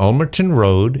meet on Ulmerton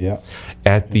Road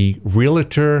at the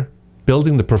Realtor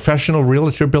building, the professional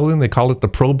realtor building. They call it the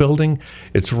Pro Building.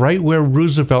 It's right where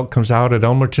Roosevelt comes out at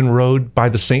Ulmerton Road by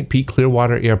the St. Pete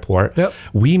Clearwater Airport. Yep.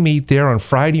 We meet there on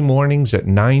Friday mornings at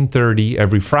 9:30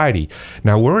 every Friday.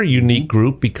 Now, we're a unique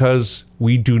group because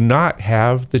we do not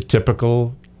have the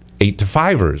typical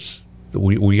 8-to-5ers.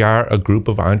 We are a group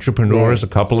of entrepreneurs, a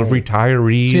couple of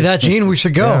retirees. See that, Gene? We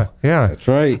should go. Yeah. That's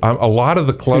right. A lot of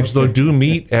the clubs, though, do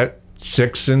meet at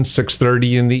 6 and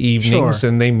 6:30 in the evenings,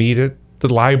 and they meet at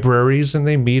the libraries, and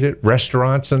they meet at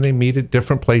restaurants, and they meet at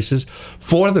different places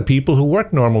for the people who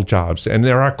work normal jobs. And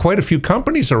there are quite a few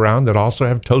companies around that also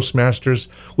have Toastmasters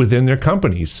within their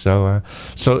companies. So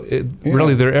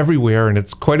really, they're everywhere, and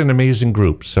it's quite an amazing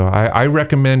group. So I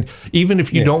recommend, even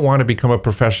if you don't want to become a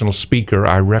professional speaker,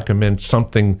 I recommend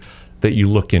something that you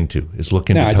look into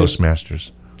Toastmasters.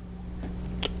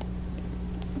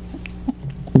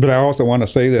 But I also want to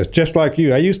say this, just like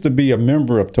you, I used to be a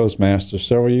member of Toastmasters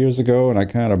several years ago, and I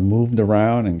kind of moved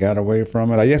around and got away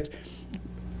from it.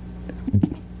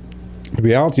 The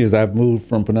reality is I've moved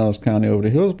from Pinellas County over to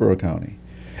Hillsborough County,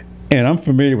 and I'm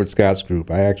familiar with Scott's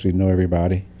group. I actually know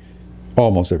everybody,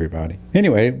 almost everybody.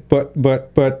 Anyway, but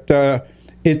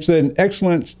it's an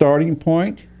excellent starting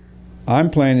point. I'm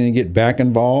planning to get back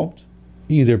involved,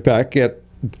 either back at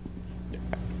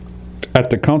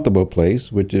the comfortable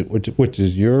place, which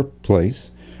is your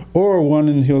place, or one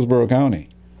in Hillsborough County.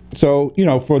 So,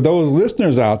 for those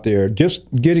listeners out there, just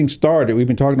getting started, we've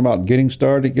been talking about getting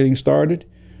started.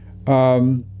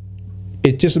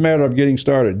 It's just a matter of getting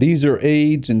started. These are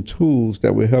aids and tools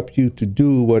that will help you to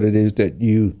do what it is that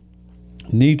you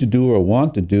need to do or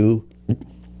want to do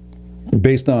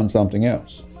based on something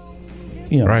else.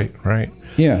 Right.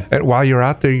 Yeah. And while you're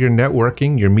out there, you're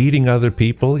networking, you're meeting other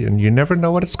people, and you never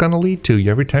know what it's going to lead to.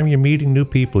 Every time you're meeting new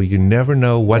people, you never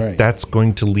know what that's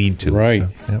going to lead to. Right.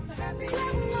 So,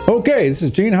 Okay, this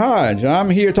is Gene Hodge. I'm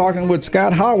here talking with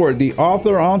Scott Howard, the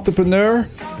author, entrepreneur,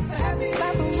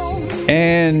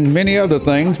 and many other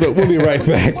things, but we'll be right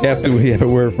back after we have a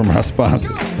word from our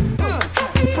sponsor.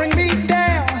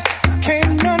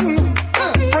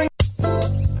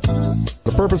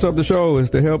 The purpose of the show is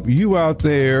to help you out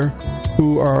there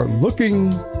who are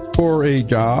looking for a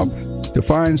job to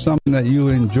find something that you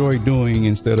enjoy doing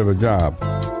instead of a job,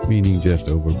 meaning just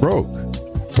over broke.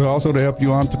 But also to help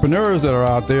you entrepreneurs that are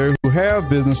out there who have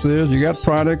businesses, you got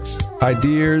products,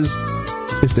 ideas.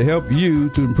 It's to help you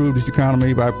to improve this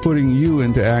economy by putting you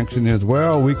into action as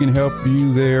well. We can help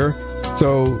you there.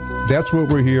 So that's what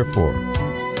we're here for.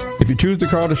 If you choose to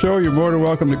call the show, you're more than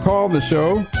welcome to call the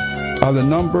show. The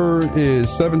number is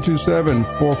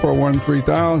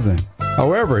 727-441-3000.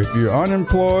 However, if you're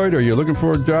unemployed or you're looking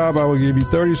for a job, I will give you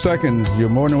 30 seconds. You're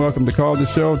more than welcome to call the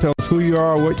show. Tell us who you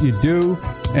are, what you do,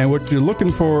 and what you're looking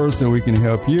for so we can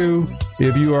help you.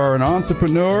 If you are an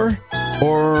entrepreneur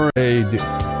or a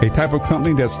type of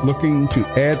company that's looking to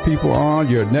add people on,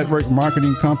 you're a network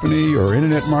marketing company or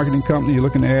internet marketing company, you're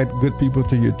looking to add good people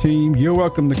to your team, you're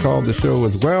welcome to call the show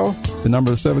as well. The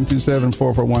number is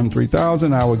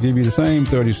 727-441-3000. I will give you the same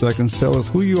 30 seconds. Tell us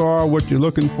who you are, what you're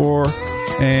looking for,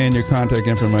 and your contact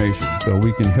information so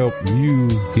we can help you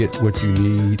get what you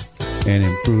need and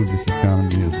improve this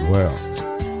economy as well.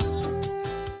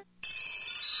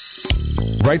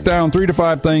 Write down 3 to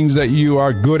 5 things that you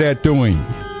are good at doing.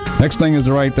 Next thing is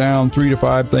to write down 3 to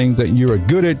 5 things that you are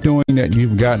good at doing that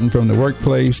you've gotten from the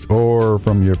workplace or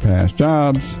from your past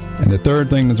jobs. And the third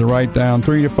thing is to write down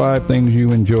 3 to 5 things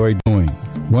you enjoy doing.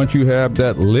 Once you have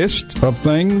that list of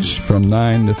things from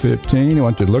 9 to 15, I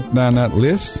want you to look down that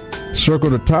list, circle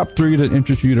the top 3 that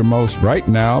interest you the most right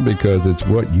now because it's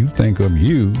what you think of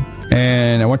you.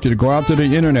 And I want you to go out to the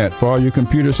internet. For all you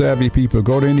computer-savvy people,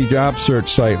 go to any job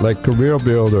search site like Career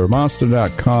Builder,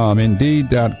 Monster.com,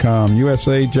 Indeed.com,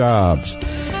 USA Jobs,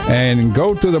 and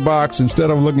go to the box. Instead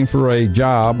of looking for a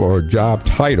job or job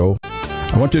title,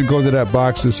 I want you to go to that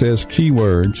box that says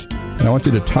keywords, and I want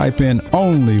you to type in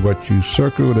only what you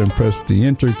circled and press the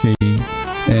Enter key,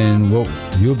 and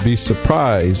you'll be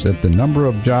surprised at the number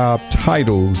of job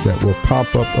titles that will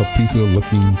pop up of people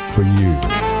looking for you.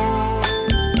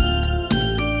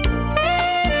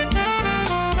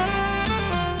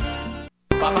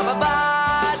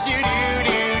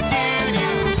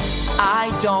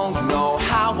 I don't know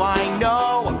how I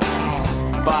know,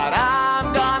 but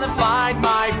I'm gonna find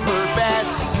my purpose.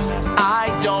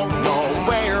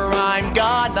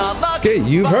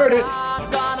 you've heard it. I'm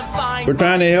gonna find We're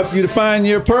trying to help you to find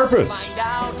your purpose.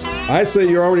 I say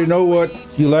you already know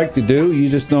what you like to do. You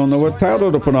just don't know what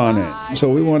title to put on it. So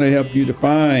we want to help you to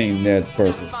find that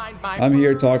purpose. I'm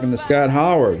here talking to Scott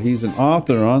Howard. He's an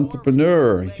author,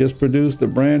 entrepreneur. He just produced a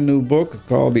brand new book. It's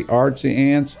called The Artsy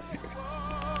Ants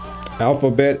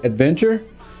Alphabet Adventure.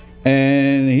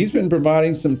 And he's been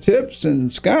providing some tips.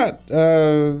 And Scott,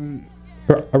 I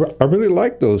really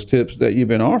like those tips that you've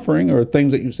been offering, or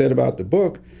things that you said about the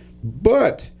book.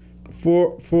 But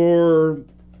for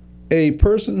a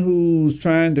person who's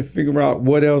trying to figure out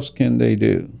what else can they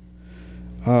do,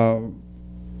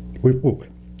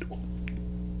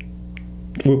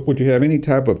 would you have any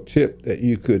type of tip that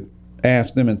you could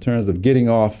ask them in terms of getting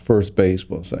off first base,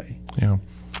 we'll say? Yeah.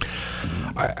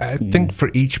 I think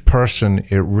for each person,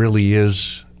 it really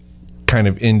is kind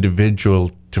of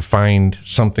individual to find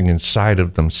something inside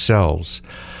of themselves.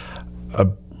 A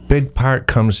big part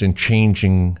comes in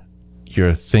changing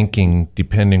your thinking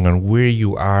depending on where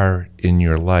you are in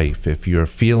your life. If you're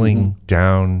feeling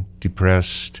down,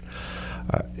 depressed,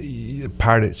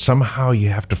 somehow you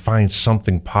have to find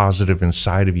something positive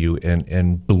inside of you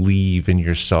and believe in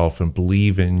yourself and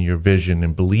believe in your vision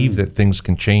and believe that things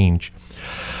can change.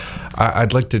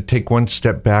 I'd like to take one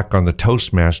step back on the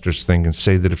Toastmasters thing and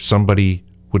say that if somebody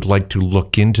would like to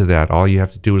look into that, all you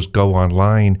have to do is go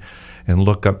online and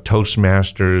look up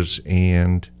Toastmasters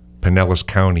and Pinellas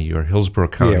County or Hillsborough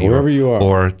County, wherever you are,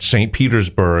 or St.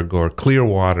 Petersburg or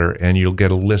Clearwater, and you'll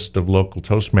get a list of local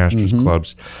Toastmasters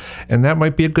clubs. And that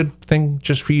might be a good thing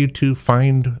just for you to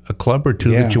find a club or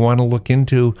two that you want to look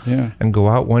into and go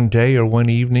out one day or one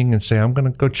evening and say, I'm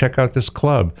going to go check out this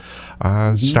club.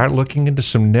 Start looking into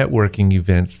some networking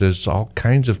events. There's all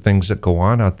kinds of things that go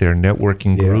on out there,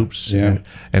 networking groups, and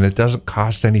it doesn't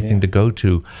cost anything to go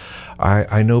to.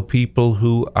 I know people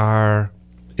who are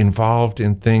involved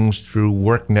in things through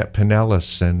WorkNet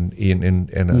Pinellas and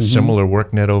in a similar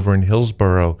WorkNet over in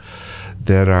Hillsborough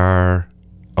that are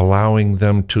allowing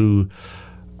them to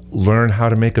learn how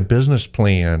to make a business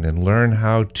plan and learn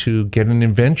how to get an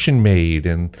invention made,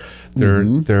 and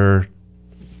they're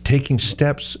taking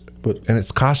steps, and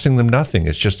it's costing them nothing.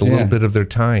 It's just a little bit of their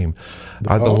time.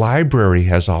 The library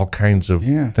has all kinds of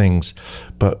things,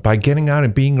 but by getting out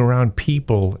and being around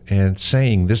people and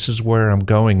saying, this is where I'm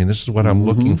going and this is what I'm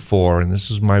looking for and this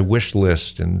is my wish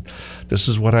list and this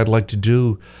is what I'd like to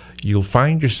do, you'll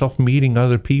find yourself meeting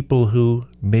other people who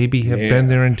maybe have been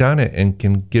there and done it and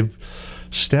can give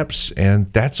steps.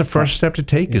 And that's the first step to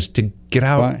take, is to get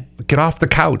out, get off the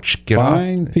couch,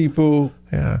 find people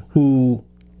who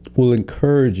will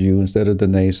encourage you instead of the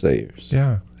naysayers.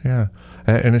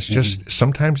 And it's just,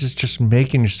 sometimes it's just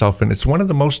making yourself, and it's one of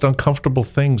the most uncomfortable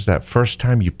things that first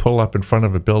time you pull up in front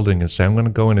of a building and say, I'm going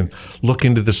to go in and look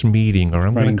into this meeting, or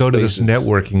I'm going to go to this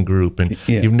networking group, and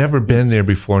you've never been there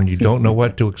before and you don't know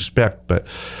what to expect. But,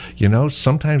 you know,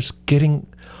 sometimes getting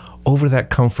over that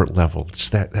comfort level, it's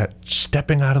that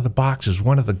stepping out of the box is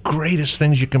one of the greatest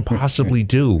things you can possibly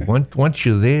do. Once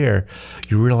you're there,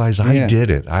 you realize, I did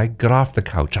it. I got off the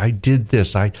couch. I did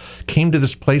this. I came to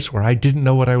this place where I didn't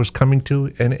know what I was coming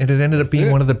to, and it ended up being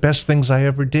one of the best things I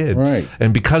ever did. Right.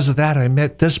 And because of that, I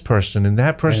met this person, and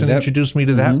that person introduced me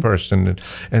to that person,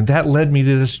 and that led me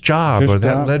to this job, or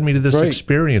that led me to this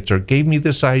experience, or gave me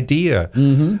this idea.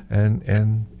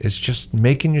 And it's just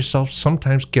making yourself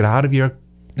sometimes get out of your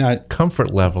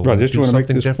comfort level. I just want to make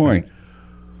this point.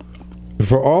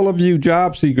 For all of you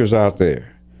job seekers out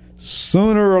there,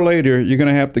 sooner or later, you're going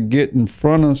to have to get in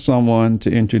front of someone to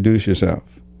introduce yourself.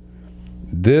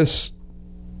 This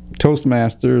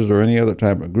Toastmasters or any other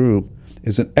type of group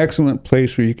is an excellent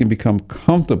place where you can become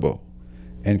comfortable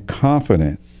and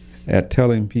confident at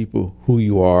telling people who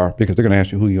you are, because they're going to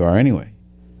ask you who you are anyway.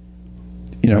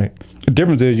 You know, the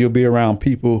difference is you'll be around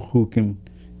people who can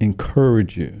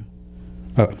encourage you.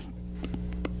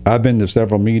 I've been to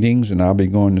several meetings, and I'll be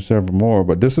going to several more,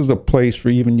 but this is a place for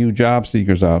even you job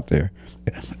seekers out there,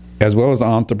 as well as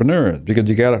entrepreneurs, because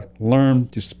you got to learn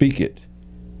to speak it.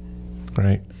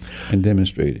 Right. And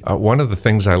demonstrate it. One of the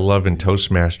things I love in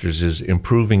Toastmasters is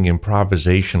improving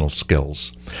improvisational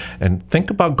skills. And think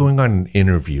about going on an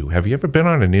interview. Have you ever been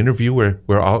on an interview where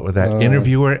that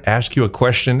interviewer asks you a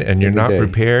question and you're not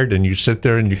prepared, and you sit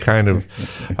there and you kind of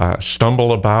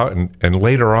stumble about, and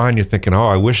later on you're thinking, oh,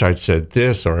 I wish I'd said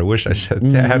this, or I wish I said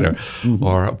that,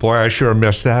 or boy, I sure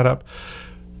messed that up.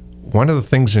 One of the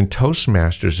things in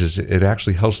Toastmasters is it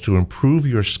actually helps to improve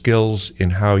your skills in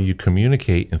how you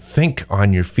communicate and think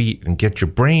on your feet and get your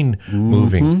brain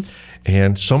moving.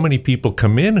 And so many people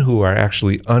come in who are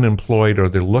actually unemployed, or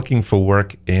they're looking for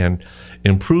work, and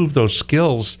improve those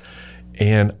skills.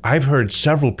 And I've heard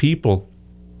several people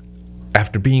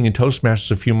after being in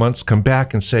Toastmasters a few months, come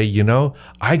back and say,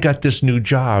 I got this new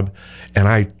job, and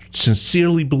I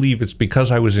sincerely believe it's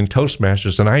because I was in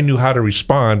Toastmasters and I knew how to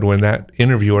respond when that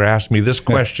interviewer asked me this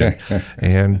question.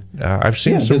 And I've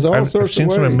seen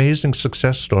some amazing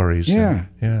success stories. Yeah.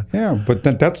 And, yeah. But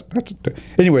that's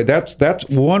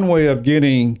one way of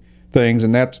getting things,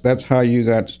 and that's how you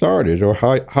got started, or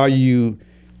how you.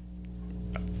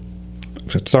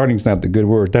 Starting's not the good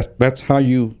word. That's how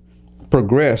you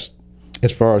progressed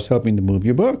as far as helping to move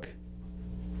your book,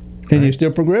 and you're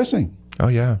still progressing. Oh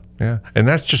yeah, and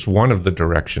that's just one of the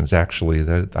directions. Actually,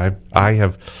 that I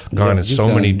have gone in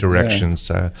so many directions.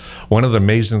 Yeah. One of the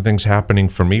amazing things happening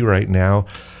for me right now.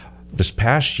 This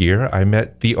past year, I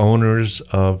met the owners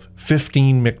of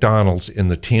 15 McDonald's in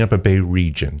the Tampa Bay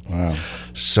region. Wow!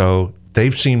 So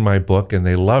they've seen my book and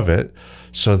they love it.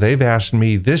 So they've asked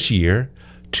me this year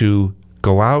to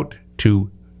go out to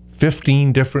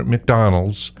 15 different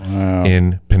McDonald's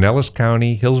in Pinellas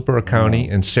County, Hillsborough County,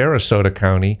 and Sarasota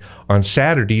County on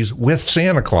Saturdays with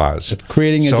Santa Claus. It's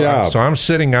creating a job. So I'm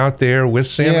sitting out there with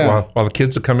Santa while the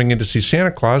kids are coming in to see Santa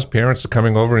Claus. Parents are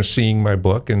coming over and seeing my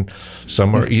book, and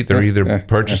some are either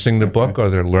purchasing the book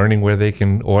or they're learning where they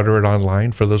can order it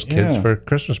online for those kids for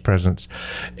Christmas presents.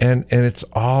 And it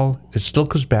still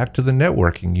goes back to the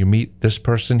networking. You meet this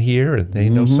person here, and they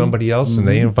know somebody else, and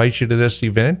they invite you to this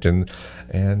event, and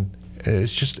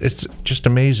it's just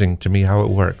amazing to me how it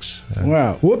works.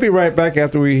 Wow. We'll be right back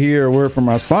after we hear a word from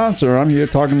our sponsor. I'm here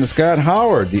talking to Scott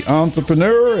Howard, the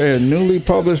entrepreneur and newly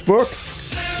published book.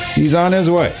 He's on his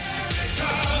way.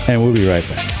 And we'll be right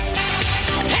back.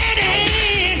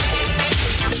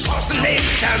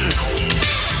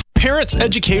 Parents,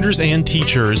 educators, and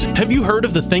teachers, have you heard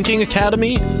of the Thinking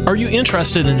Academy? Are you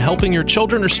interested in helping your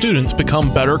children or students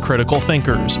become better critical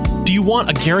thinkers? Do you want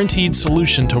a guaranteed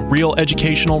solution to real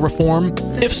educational reform?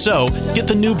 If so, get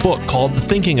the new book called The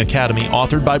Thinking Academy,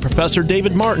 authored by Professor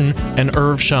David Martin and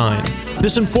Irv Schein.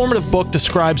 This informative book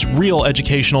describes real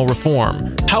educational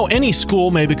reform, how any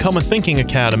school may become a thinking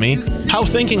academy, how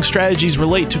thinking strategies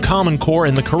relate to Common Core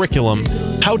in the curriculum,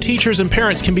 how teachers and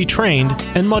parents can be trained,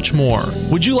 and much more.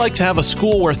 Would you like to have a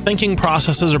school where thinking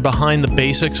processes are behind the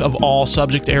basics of all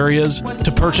subject areas?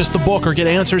 To purchase the book or get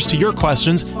answers to your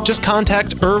questions, just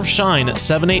contact Irv Schein at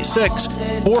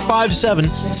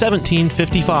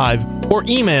 786-457-1755 or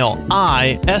email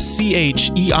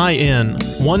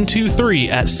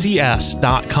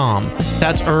ISCHEIN123@cs.com.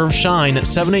 That's Irv Schein at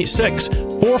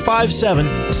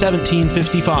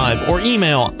 786-457-1755 or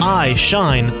email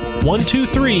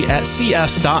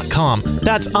ISHINE123@cs.com.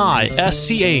 That's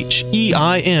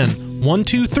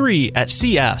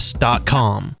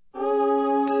ISCHEIN123@cs.com.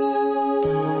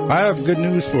 I have good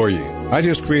news for you. I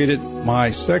just created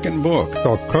my second book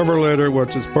called Cover Letter,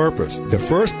 What's Its Purpose? The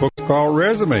first book is called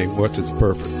Resume, What's Its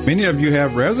Purpose? Many of you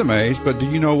have resumes, but do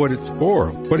you know what it's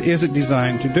for? What is it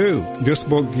designed to do? This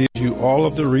book gives you all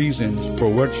of the reasons for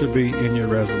what should be in your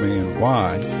resume and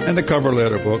why. And the cover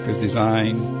letter book is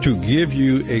designed to give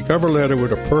you a cover letter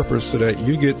with a purpose so that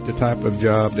you get the type of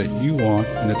job that you want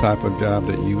and the type of job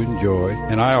that you enjoy.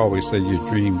 And I always say your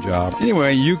dream job.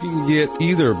 Anyway, you can get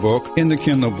either book in the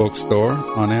Kindle bookstore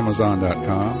on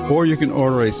Amazon.com, or you can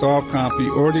order a soft copy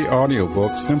or the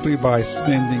audiobook simply by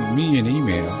sending me an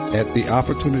email at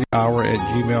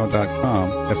theopportunityhour@gmail.com.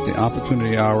 That's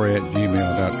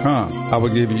theopportunityhour@gmail.com. I will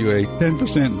give you a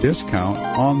 10% discount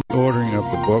on the ordering of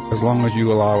the book as long as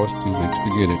you allow us 2 weeks to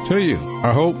get it to you.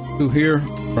 I hope to hear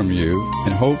from you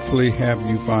and hopefully have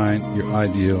you find your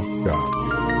ideal job.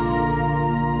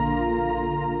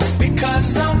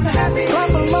 Because I'm happy. Clap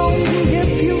along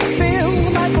if you feel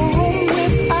like a room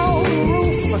without a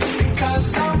roof.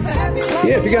 Because I'm happy.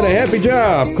 Yeah, if you got a happy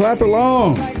job, clap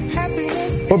along.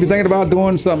 Hope you're thinking about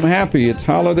doing something happy. It's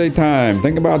holiday time.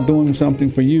 Think about doing something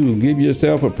for you. Give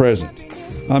yourself a present.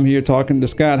 I'm here talking to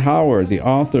Scott Howard, the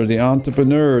author, the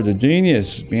entrepreneur, the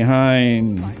genius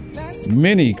behind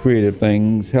many creative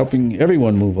things, helping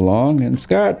everyone move along. And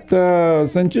Scott,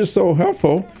 since you're so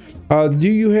helpful, do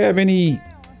you have any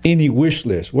wish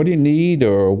list? What do you need,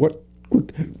 or what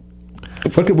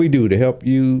could we do to help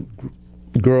you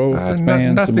grow,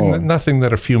 expand some more? Nothing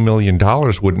that a few $1 million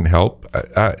wouldn't help.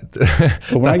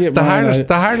 When I get the hardest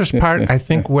part, I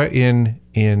think,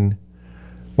 in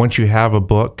once you have a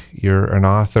book, you're an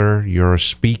author, you're a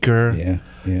speaker,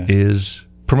 is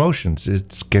promotions.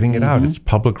 It's getting it out. It's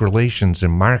public relations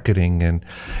and marketing,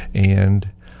 and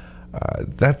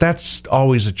that's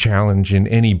always a challenge in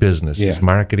any business. Is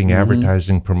marketing,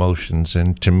 advertising, promotions.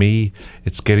 And to me,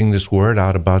 it's getting this word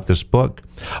out about this book.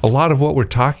 A lot of what we're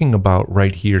talking about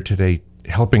right here today,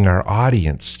 helping our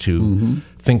audience to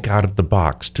think out of the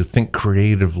box, to think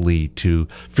creatively, to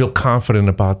feel confident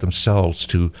about themselves,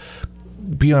 to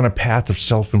be on a path of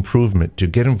self-improvement, to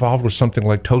get involved with something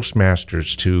like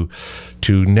Toastmasters,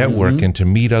 to network and to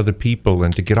meet other people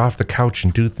and to get off the couch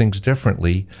and do things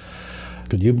differently.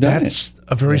 You've done That's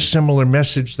a very similar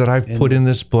message that I've put in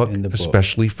this book,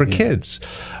 especially for kids.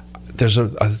 There's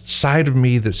a side of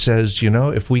me that says,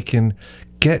 if we can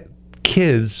get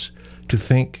kids to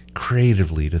think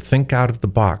creatively, to think out of the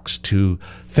box, to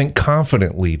think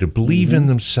confidently, to believe in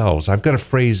themselves. I've got a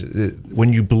phrase,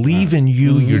 when you believe in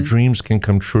you, your dreams can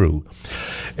come true.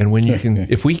 And when you can,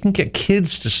 if we can get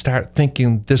kids to start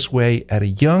thinking this way at a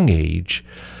young age,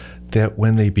 that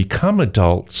when they become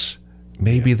adults,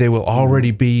 maybe they will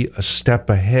already be a step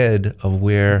ahead of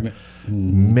where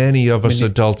many of us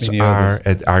adults are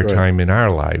at our time in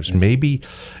our lives. Maybe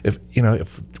if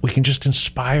we can just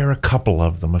inspire a couple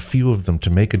of them, a few of them,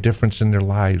 to make a difference in their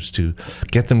lives, to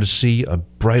get them to see a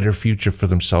brighter future for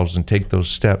themselves and take those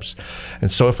steps.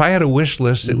 And so if I had a wish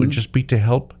list, it would just be to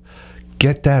help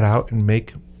get that out and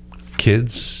make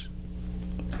kids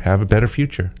have a better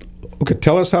future. Okay,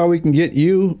 tell us how we can get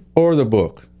you or the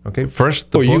book. Okay, first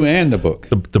the book. You and the book.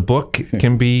 The book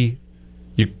can be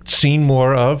seen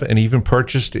more of and even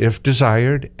purchased, if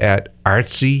desired, at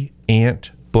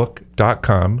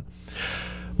artsyantbook.com.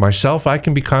 Myself, I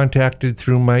can be contacted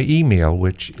through my email,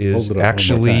 which is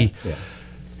actually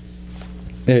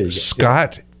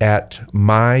Scott at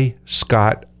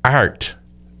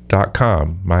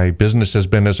myscottart.com. My business has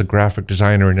been as a graphic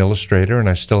designer and illustrator, and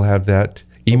I still have that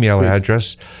email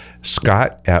address.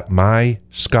 Scott at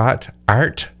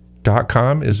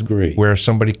myscottart.com is where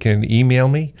somebody can email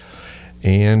me.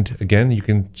 And again, you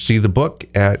can see the book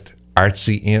at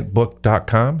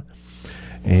artsyantbook.com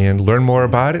and learn more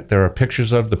about it. There are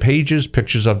pictures of the pages,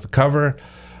 pictures of the cover,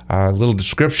 a little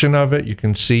description of it. You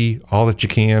can see all that you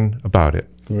can about it.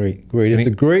 Great. It's a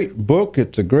great book.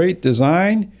 It's a great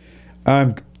design.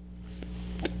 And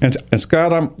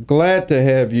Scott, I'm glad to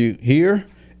have you here.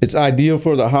 It's ideal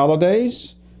for the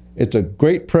holidays. It's a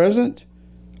great present.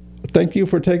 Thank you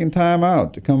for taking time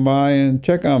out to come by and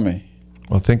check on me.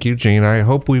 Well, thank you, Gene. I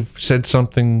hope we've said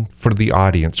something for the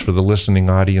audience, for the listening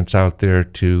audience out there,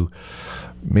 to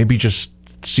maybe just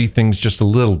see things just a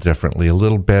little differently, a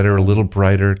little better, a little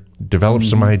brighter, develop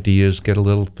some ideas, get a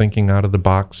little thinking out of the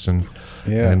box, and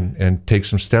take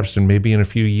some steps. And maybe in a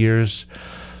few years,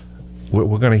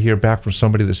 we're going to hear back from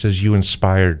somebody that says, you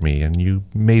inspired me and you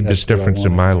made this difference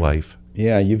in my life.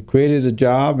 Yeah, you've created a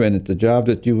job, and it's a job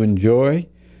that you enjoy.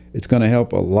 It's going to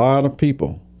help a lot of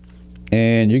people.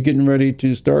 And you're getting ready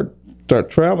to start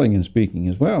traveling and speaking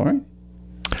as well, right?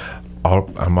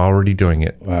 I'm already doing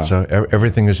it. Wow. So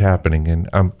everything is happening, and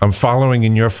I'm following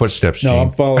in your footsteps, Gene. No,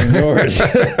 I'm following yours.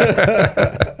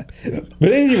 But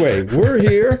anyway, we're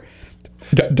here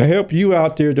to help you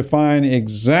out there to find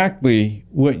exactly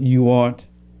what you want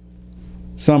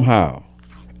somehow.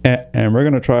 And we're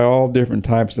going to try all different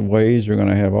types of ways. We're going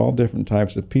to have all different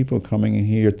types of people coming in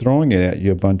here throwing it at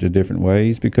you a bunch of different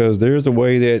ways, because there's a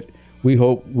way that we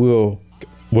hope will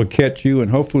catch you,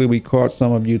 and hopefully we caught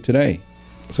some of you today,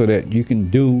 so that you can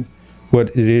do what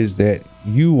it is that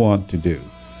you want to do.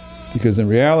 Because in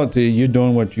reality, you're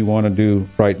doing what you want to do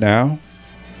right now.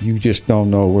 You just don't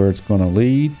know where it's going to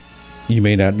lead. You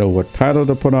may not know what title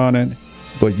to put on it,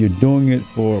 but you're doing it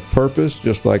for a purpose,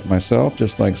 just like myself,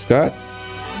 just like Scott.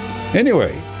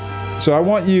 Anyway, so I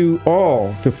want you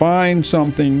all to find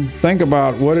something, think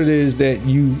about what it is that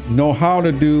you know how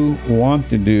to do, want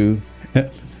to do,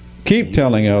 keep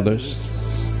telling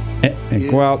others, and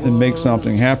go out and make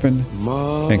something happen,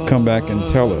 and come back and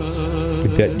tell us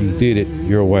that you did it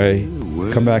your way.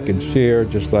 Come back and share,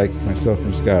 just like myself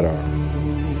and Scott are.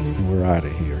 And we're out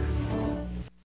of here.